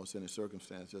almost any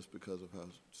circumstance just because of how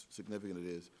significant it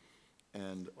is.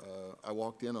 And I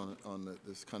walked in on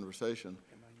this conversation.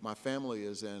 My family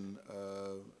is in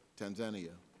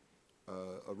Tanzania,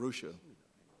 Arusha,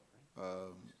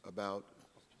 about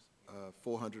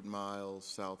 400 miles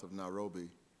south of Nairobi,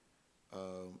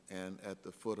 and at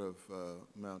the foot of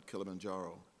Mount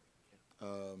Kilimanjaro.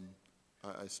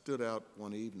 I stood out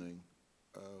one evening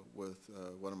with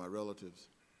one of my relatives,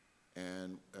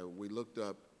 and we looked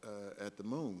up at the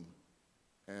moon,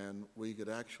 and we could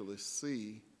actually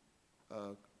see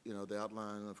the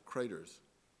outline of craters.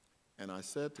 And I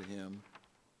said to him,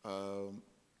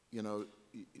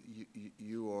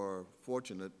 you are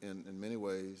fortunate in many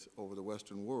ways over the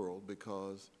Western world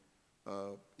because,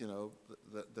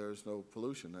 there's no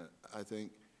pollution. I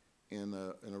think in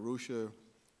Arusha,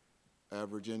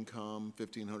 average income,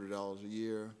 $1,500 a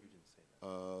year.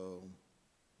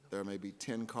 There may be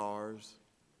 10 cars.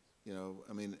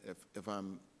 I mean, if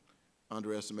I'm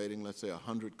underestimating, let's say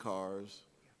 100 cars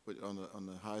on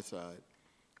the high side,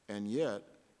 and yet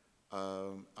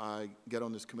I get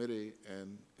on this committee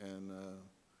and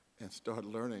start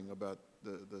learning about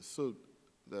the soot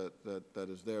that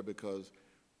is there because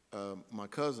my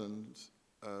cousins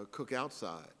cook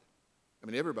outside. I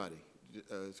mean, everybody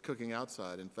is cooking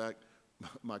outside. In fact,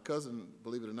 my cousin,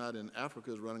 believe it or not, in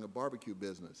Africa is running a barbecue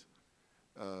business.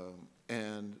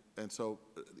 And so,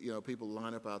 people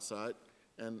line up outside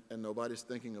and nobody's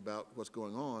thinking about what's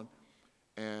going on.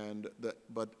 And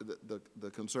but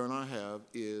the concern I have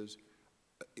is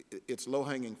it's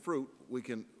low-hanging fruit. We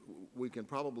can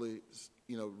probably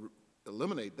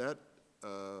eliminate that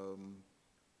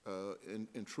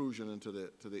intrusion into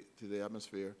the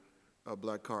atmosphere of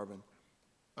black carbon.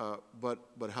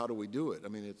 But how do we do it? I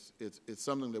mean, it's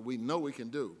something that we know we can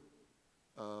do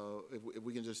if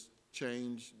we can just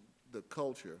change the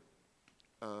culture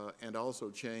and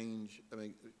also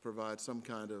provide some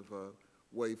kind of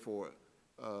way for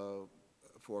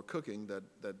cooking that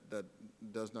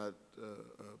does not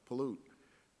pollute.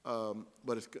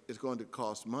 But it's going to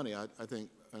cost money. I think,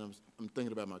 and I'm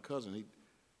thinking about my cousin,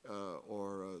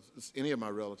 or any of my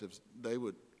relatives, they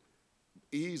would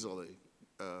easily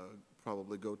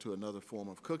probably go to another form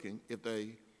of cooking if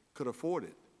they could afford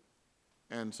it.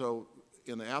 And so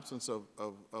in the absence of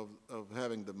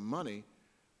having the money,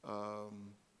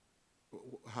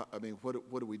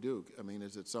 what do we do? I mean,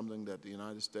 is it something that the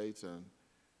United States and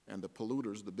And the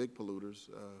polluters, the big polluters,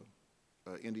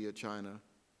 India, China,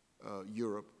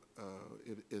 Europe,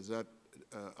 is that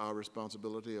our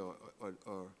responsibility,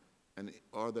 and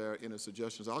are there any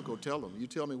suggestions? I'll go tell them. You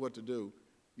tell me what to do.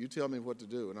 You tell me what to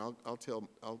do, and I'll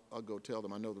go tell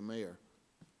them. I know the mayor.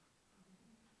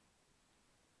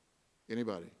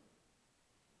 Anybody?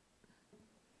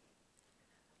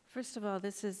 First of all,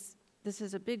 this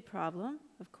is a big problem,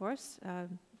 of course.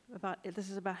 This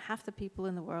is about half the people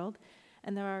in the world,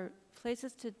 and there are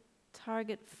places to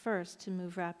target first to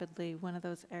move rapidly. One of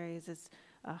those areas is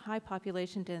a high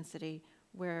population density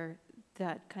where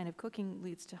that kind of cooking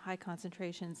leads to high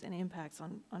concentrations and impacts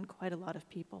on quite a lot of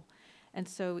people. And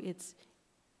so it's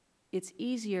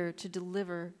easier to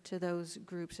deliver to those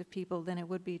groups of people than it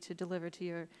would be to deliver to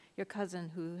your cousin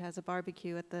who has a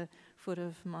barbecue at the foot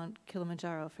of Mount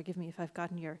Kilimanjaro. Forgive me if I've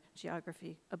gotten your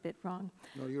geography a bit wrong.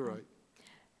 No, you're right.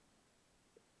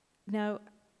 Now,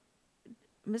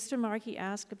 Mr. Markey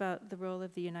asked about the role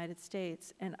of the United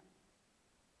States, and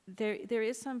there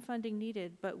is some funding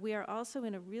needed, but we are also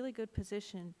in a really good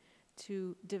position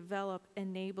to develop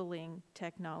enabling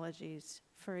technologies.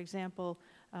 For example,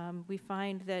 we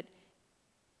find that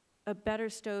a better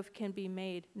stove can be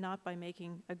made not by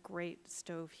making a great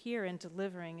stove here and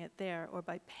delivering it there, or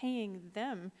by paying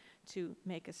them to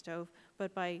make a stove,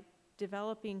 but by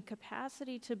developing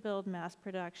capacity to build mass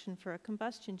production for a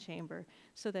combustion chamber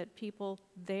so that people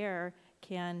there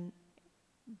can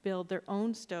build their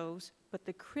own stoves, but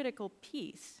the critical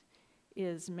piece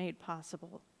is made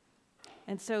possible.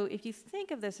 And so if you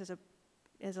think of this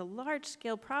as a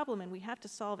large-scale problem and we have to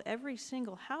solve every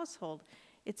single household,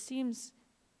 it seems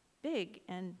big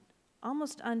and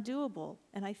almost undoable.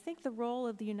 And I think the role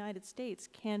of the United States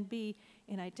can be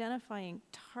in identifying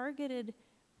targeted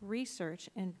research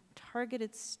and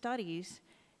targeted studies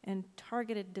and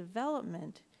targeted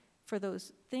development for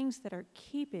those things that are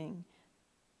keeping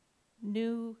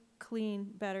new, clean,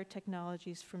 better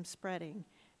technologies from spreading.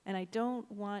 And I don't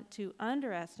want to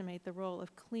underestimate the role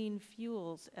of clean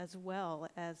fuels as well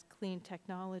as clean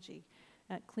technology.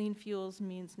 Clean fuels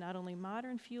means not only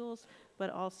modern fuels, but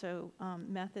also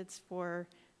methods for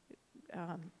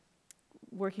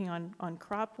working on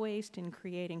crop waste and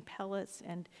creating pellets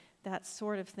and that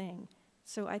sort of thing.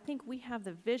 So I think we have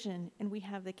the vision and we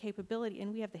have the capability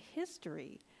and we have the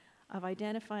history of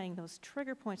identifying those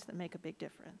trigger points that make a big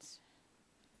difference.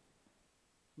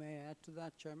 May I add to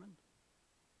that, Chairman?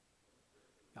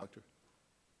 Doctor?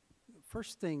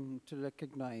 First thing to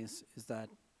recognize is that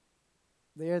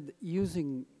they're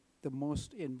using the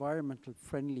most environmental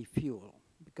friendly fuel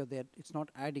because it's not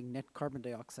adding net carbon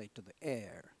dioxide to the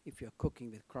air if you're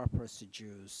cooking with crop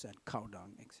residues and cow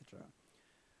dung, etc.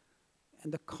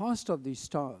 And the cost of these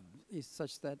stoves is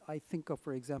such that I think of,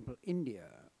 for example, India,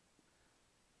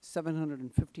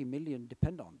 750 million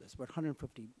depend on this, but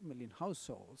 150 million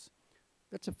households.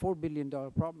 That's a $4 billion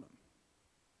problem.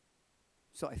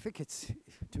 So I think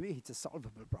to me, it's a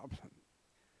solvable problem.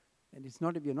 And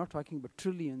we're not talking about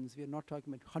trillions, we're not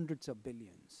talking about hundreds of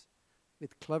billions.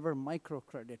 With clever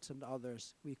microcredits and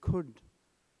others, we could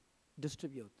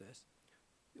distribute this.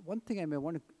 One thing I may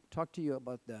want to talk to you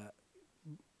about the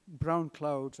brown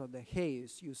clouds or the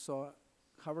haze you saw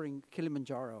covering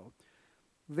Kilimanjaro,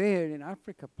 where in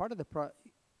Africa, part of the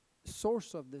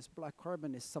source of this black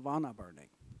carbon is savanna burning.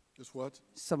 Just what?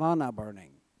 Savanna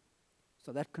burning.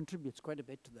 So that contributes quite a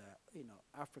bit to the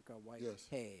Africa-wide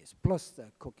haze, plus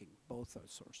the cooking. Both are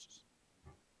sources.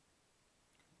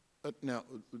 Now,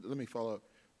 let me follow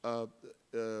up.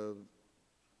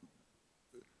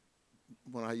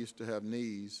 When I used to have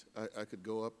knees, I could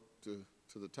go up to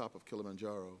the top of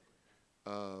Kilimanjaro,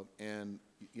 and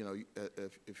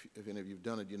if any of you've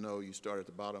done it, you start at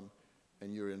the bottom,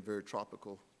 and you're in very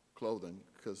tropical clothing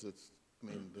because the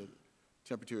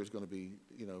temperature is going to be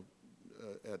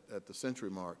at the century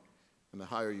mark, and the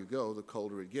higher you go, the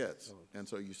colder it gets, and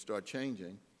so you start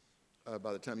changing.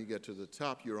 By the time you get to the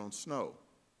top, you're on snow,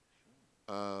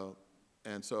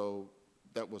 and so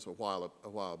that was a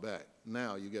while back.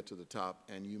 Now you get to the top,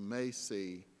 and you may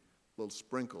see little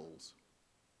sprinkles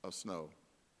of snow.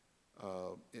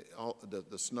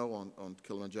 The snow on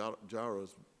Kilimanjaro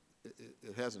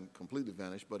it hasn't completely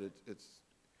vanished, but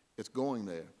it's going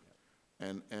there,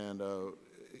 and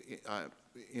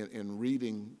in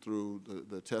reading through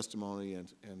the testimony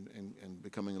and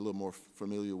becoming a little more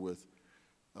familiar with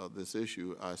this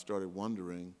issue, I started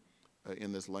wondering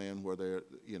in this land where the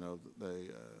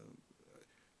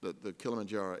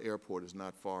Kilimanjaro airport is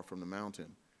not far from the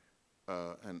mountain,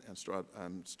 and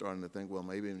I'm starting to think, well,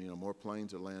 maybe more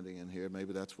planes are landing in here.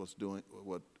 Maybe that's what's doing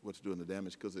the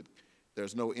damage because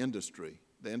there's no industry.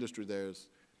 The industry there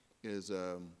is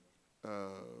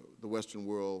the Western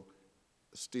world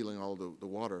stealing all the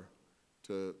water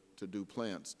to do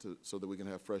plants so that we can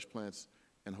have fresh plants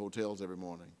and hotels every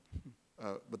morning.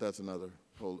 But that's another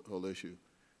whole issue.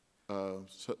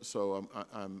 So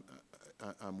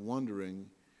I'm wondering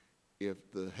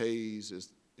if the haze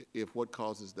is, if what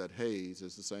causes that haze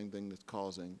is the same thing that's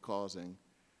causing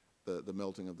the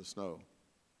melting of the snow.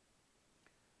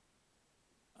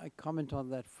 I comment on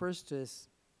that. First is,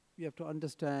 you have to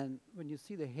understand, when you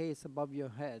see the haze above your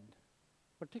head,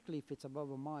 particularly if it's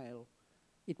above a mile,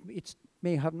 it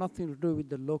may have nothing to do with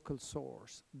the local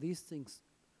source. These things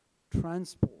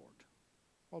transport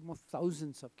almost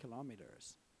thousands of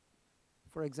kilometers.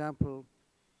 For example,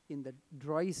 in the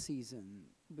dry season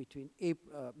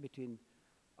between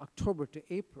October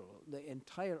to April, the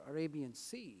entire Arabian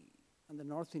Sea and the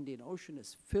North Indian Ocean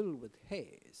is filled with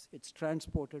haze. It's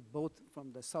transported both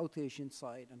from the South Asian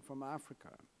side and from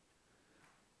Africa.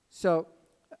 So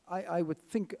I would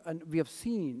think, and we have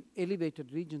seen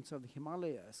elevated regions of the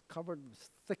Himalayas covered with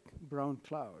thick brown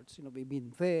clouds. You know, we've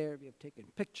been there, we have taken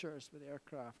pictures with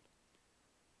aircraft.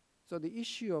 So the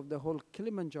issue of the whole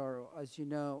Kilimanjaro, as you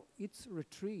know, its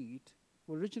retreat,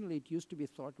 originally it used to be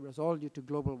thought was all due to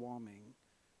global warming.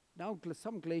 Now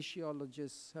some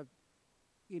glaciologists have,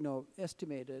 you know,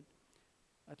 estimated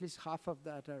at least half of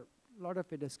that, a lot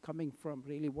of it is coming from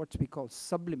really what we call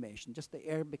sublimation, just the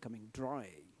air becoming dry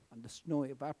and the snow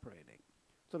evaporating.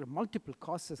 So there are multiple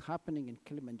causes happening in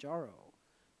Kilimanjaro.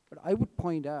 But I would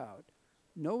point out,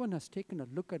 no one has taken a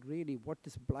look at really what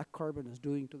this black carbon is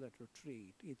doing to that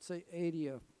retreat. It's an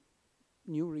area of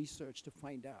new research to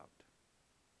find out.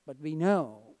 But we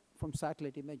know from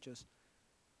satellite images,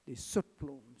 the soot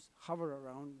plumes hover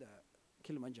around the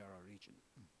Kilimanjaro region.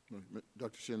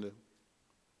 Dr. Shindell.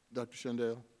 Dr.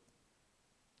 Shindell,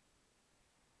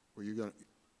 were you going to?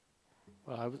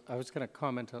 Well, I was going to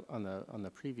comment on the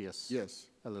previous Yes.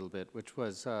 a little bit, which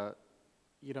was,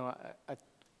 you know,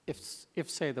 if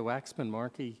say the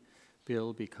Waxman-Markey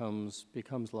bill becomes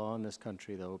law in this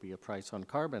country, there will be a price on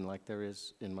carbon like there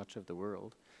is in much of the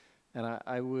world. And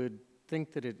I would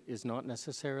think that it is not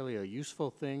necessarily a useful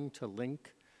thing to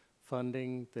link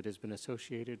funding that has been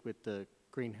associated with the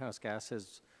greenhouse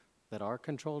gases that are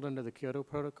controlled under the Kyoto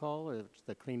Protocol,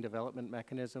 the clean development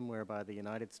mechanism whereby the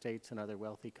United States and other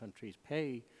wealthy countries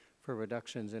pay for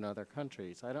reductions in other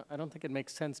countries. I don't think it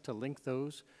makes sense to link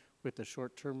those with the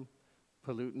short-term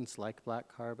pollutants like black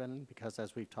carbon, because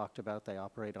as we've talked about, they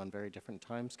operate on very different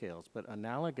timescales. But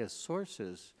analogous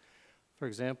sources, for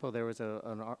example, there was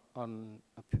an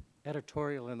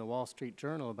editorial in the Wall Street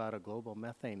Journal about a global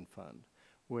methane fund,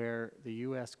 where the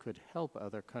U.S. could help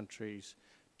other countries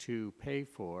to pay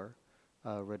for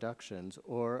reductions,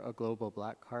 or a global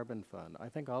black carbon fund. I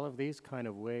think all of these kind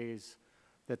of ways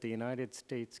that the United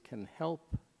States can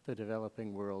help the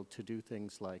developing world to do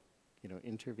things like, you know,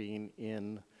 intervene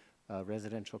in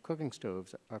residential cooking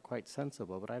stoves are quite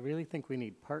sensible. But I really think we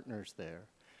need partners there.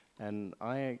 And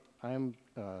I'm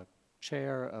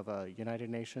chair of a United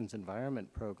Nations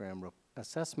Environment Program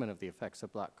assessment of the effects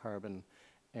of black carbon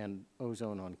and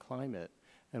ozone on climate.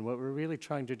 And what we're really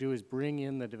trying to do is bring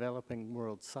in the developing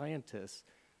world scientists.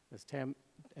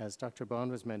 As Dr. Bond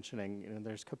was mentioning, you know,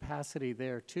 there's capacity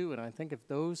there too. And I think if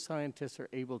those scientists are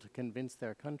able to convince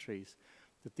their countries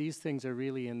that these things are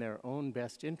really in their own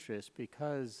best interest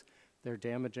because they're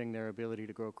damaging their ability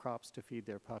to grow crops to feed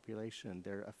their population,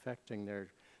 they're affecting their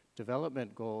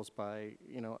development goals by,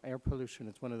 you know, air pollution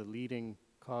is one of the leading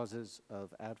causes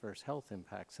of adverse health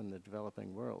impacts in the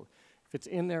developing world. If it's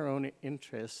in their own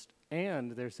interest,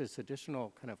 and there's this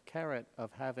additional kind of carrot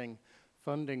of having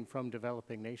funding from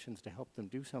developing nations to help them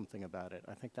do something about it,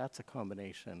 I think that's a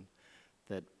combination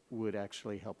that would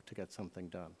actually help to get something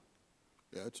done.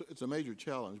 Yeah, it's a major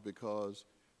challenge because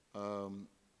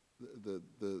the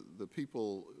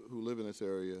people who live in this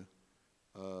area,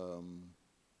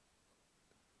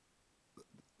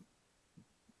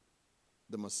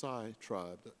 the Maasai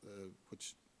tribe,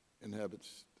 which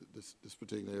inhabits this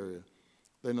particular area,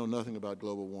 they know nothing about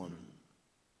global warming.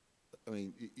 I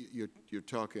mean, you're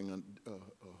talking.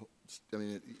 I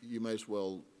mean, you may as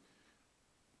well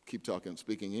keep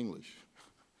speaking English.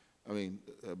 I mean,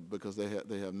 because they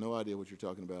have no idea what you're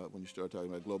talking about when you start talking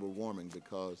about global warming,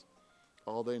 because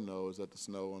all they know is that the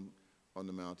snow on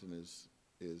the mountain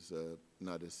is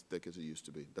not as thick as it used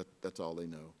to be. That's all they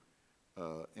know,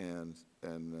 and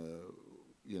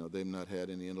you know, they've not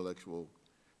had any intellectual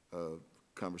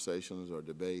conversations or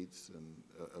debates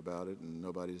about it, and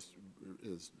nobody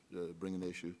is bringing the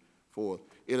issue forth.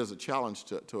 It is a challenge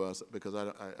to us because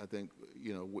I think,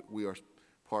 you know, we are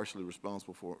partially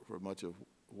responsible for much of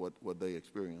what they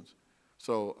experience.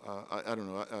 So I don't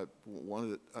know.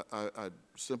 I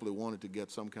simply wanted to get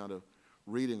some kind of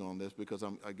reading on this because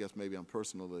I guess maybe I'm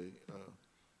personally,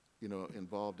 you know,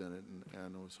 involved in it,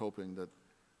 and I was hoping that,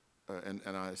 and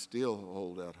I still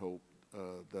hold out hope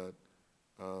that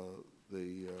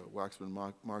the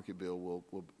Waxman-Markey bill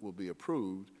will be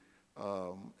approved,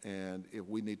 and if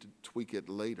we need to tweak it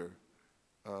later,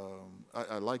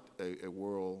 I like a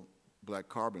World Black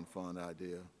Carbon Fund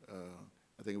idea.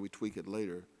 I think if we tweak it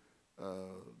later,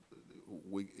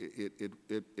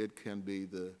 it can be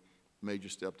the major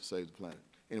step to save the planet.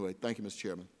 Anyway, thank you, Mr.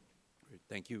 Chairman. Great.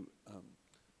 Thank you,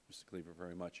 Mr. Cleaver,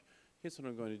 very much. Here's what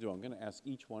I'm going to do. I'm going to ask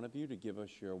each one of you to give us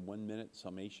your 1-minute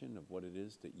summation of what it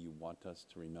is that you want us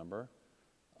to remember,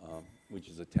 which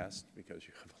is a test because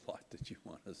you have a lot that you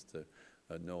want us to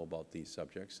know about these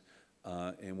subjects.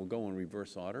 And we'll go in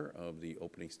reverse order of the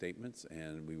opening statements,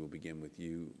 and we will begin with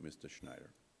you, Mr. Schneider.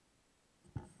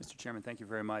 Mr. Chairman, thank you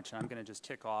very much. I'm going to just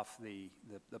tick off the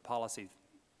policy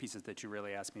pieces that you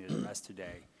really asked me to address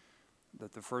today.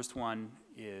 The first one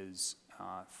is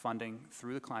funding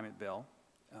through the climate bill,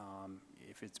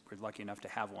 if we're lucky enough to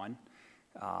have one,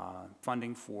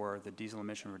 funding for the Diesel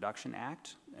Emission Reduction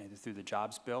Act, either through the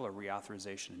jobs bill or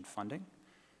reauthorization and funding,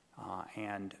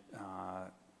 and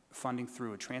funding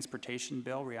through a transportation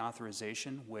bill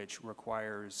reauthorization, which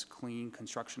requires clean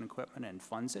construction equipment and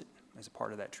funds it as a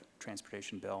part of that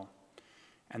transportation bill.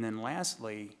 And then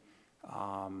lastly,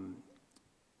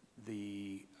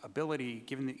 the ability,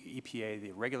 given the EPA,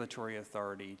 the regulatory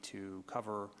authority to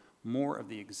cover more of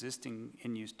the existing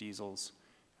in-use diesels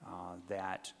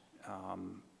that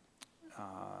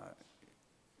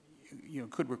you know,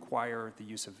 could require the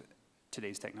use of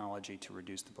today's technology to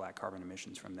reduce the black carbon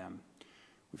emissions from them.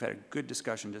 We've had a good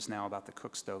discussion just now about the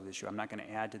cook stove issue. I'm not going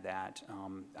to add to that.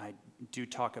 I do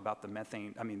talk about the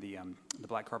methane, the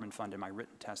black carbon fund in my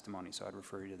written testimony, so I'd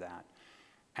refer you to that.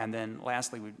 And then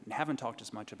lastly, we haven't talked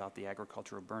as much about the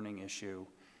agricultural burning issue.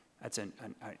 That's an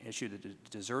issue that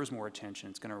deserves more attention.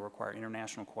 It's going to require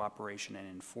international cooperation and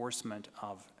enforcement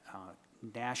of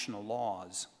national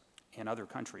laws in other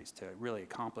countries to really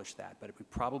accomplish that. But we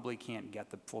probably can't get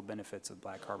the full benefits of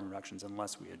black carbon reductions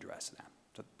unless we address that.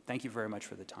 So thank you very much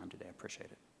for the time today. I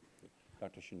appreciate it.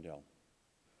 Dr. Shindell.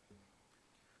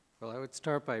 Well, I would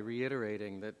start by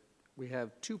reiterating that we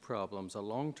have two problems, a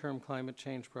long-term climate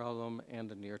change problem and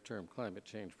a near-term climate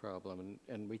change problem.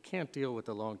 And we can't deal with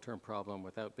the long-term problem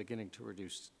without beginning to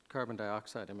reduce carbon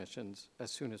dioxide emissions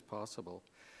as soon as possible.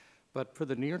 But for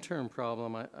the near-term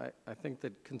problem, I think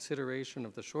that consideration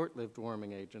of the short-lived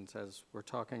warming agents, as we're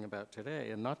talking about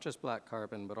today, and not just black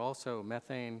carbon, but also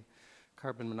methane,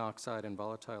 carbon monoxide, and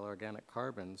volatile organic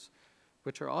carbons,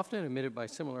 which are often emitted by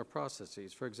similar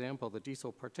processes. For example, the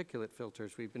diesel particulate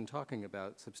filters we've been talking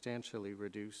about substantially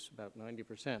reduce about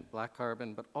 90% black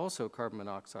carbon, but also carbon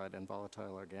monoxide and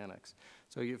volatile organics.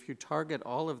 So if you target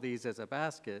all of these as a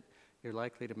basket, you're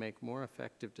likely to make more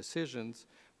effective decisions,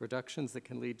 reductions that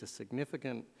can lead to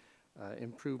significant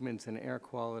improvements in air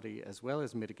quality as well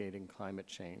as mitigating climate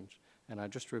change. And I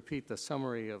just repeat the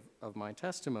summary of my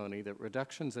testimony that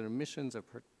reductions in emissions of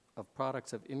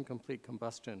products of incomplete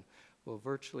combustion will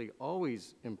virtually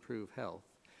always improve health.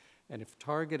 And if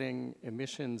targeting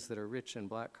emissions that are rich in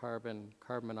black carbon,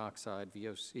 carbon monoxide,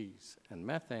 VOCs, and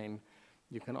methane,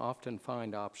 you can often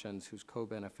find options whose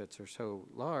co-benefits are so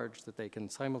large that they can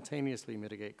simultaneously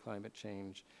mitigate climate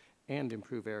change and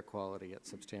improve air quality at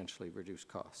substantially reduced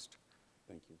cost.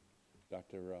 Thank you.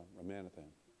 Dr. Ramanathan.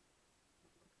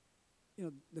 You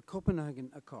know, the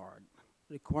Copenhagen Accord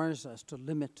requires us to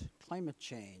limit climate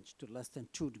change to less than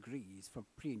 2 degrees from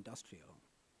pre-industrial.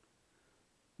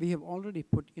 We have already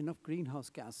put enough greenhouse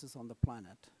gases on the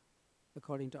planet.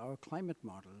 According to our climate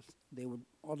models, they would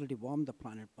already warm the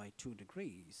planet by 2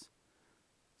 degrees.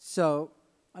 So,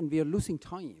 and we are losing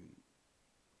time.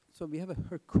 So we have a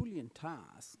Herculean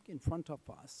task in front of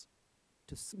us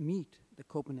to meet the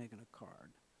Copenhagen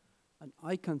Accord. And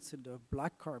I consider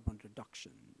black carbon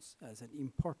reductions as an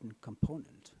important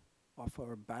component of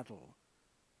our battle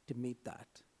to meet that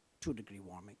 2-degree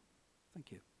warming.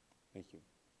 Thank you. Thank you.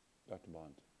 Dr.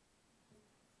 Bond.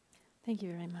 Thank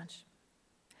you very much.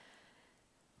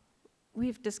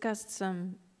 We've discussed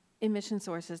some emission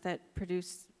sources that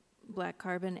produce black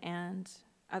carbon and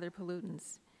other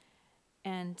pollutants.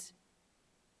 And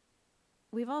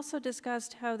we've also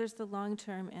discussed how there's the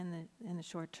long-term and the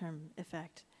short-term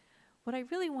effect. What I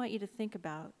really want you to think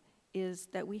about is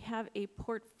that we have a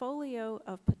portfolio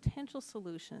of potential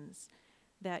solutions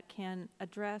that can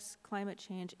address climate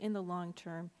change in the long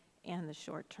term and the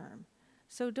short term.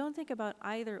 So don't think about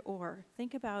either or.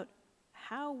 Think about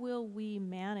how will we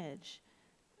manage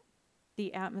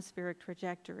the atmospheric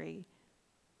trajectory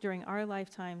during our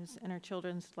lifetimes and our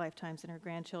children's lifetimes and our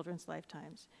grandchildren's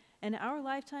lifetimes. And our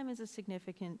lifetime is a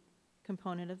significant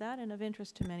component of that and of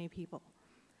interest to many people.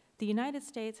 The United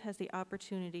States has the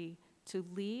opportunity to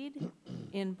lead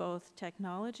in both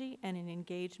technology and in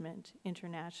engagement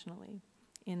internationally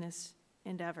in this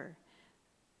endeavor.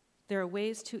 There are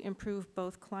ways to improve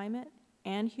both climate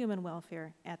and human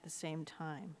welfare at the same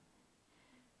time.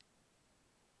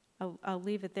 I'll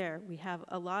leave it there. We have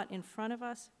a lot in front of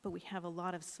us, but we have a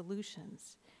lot of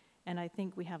solutions, and I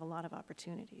think we have a lot of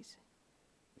opportunities.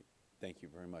 Thank you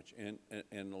very much.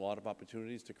 And a lot of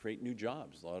opportunities to create new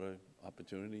jobs, a lot of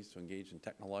opportunities to engage in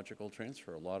technological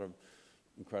transfer, a lot of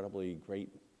incredibly great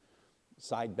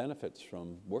side benefits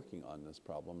from working on this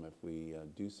problem if we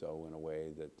do so in a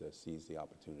way that sees the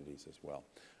opportunities as well.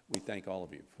 We thank all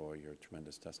of you for your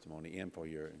tremendous testimony and for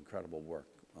your incredible work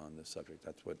on this subject.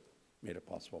 That's what made it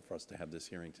possible for us to have this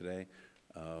hearing today.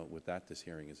 With that, this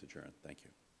hearing is adjourned. Thank you.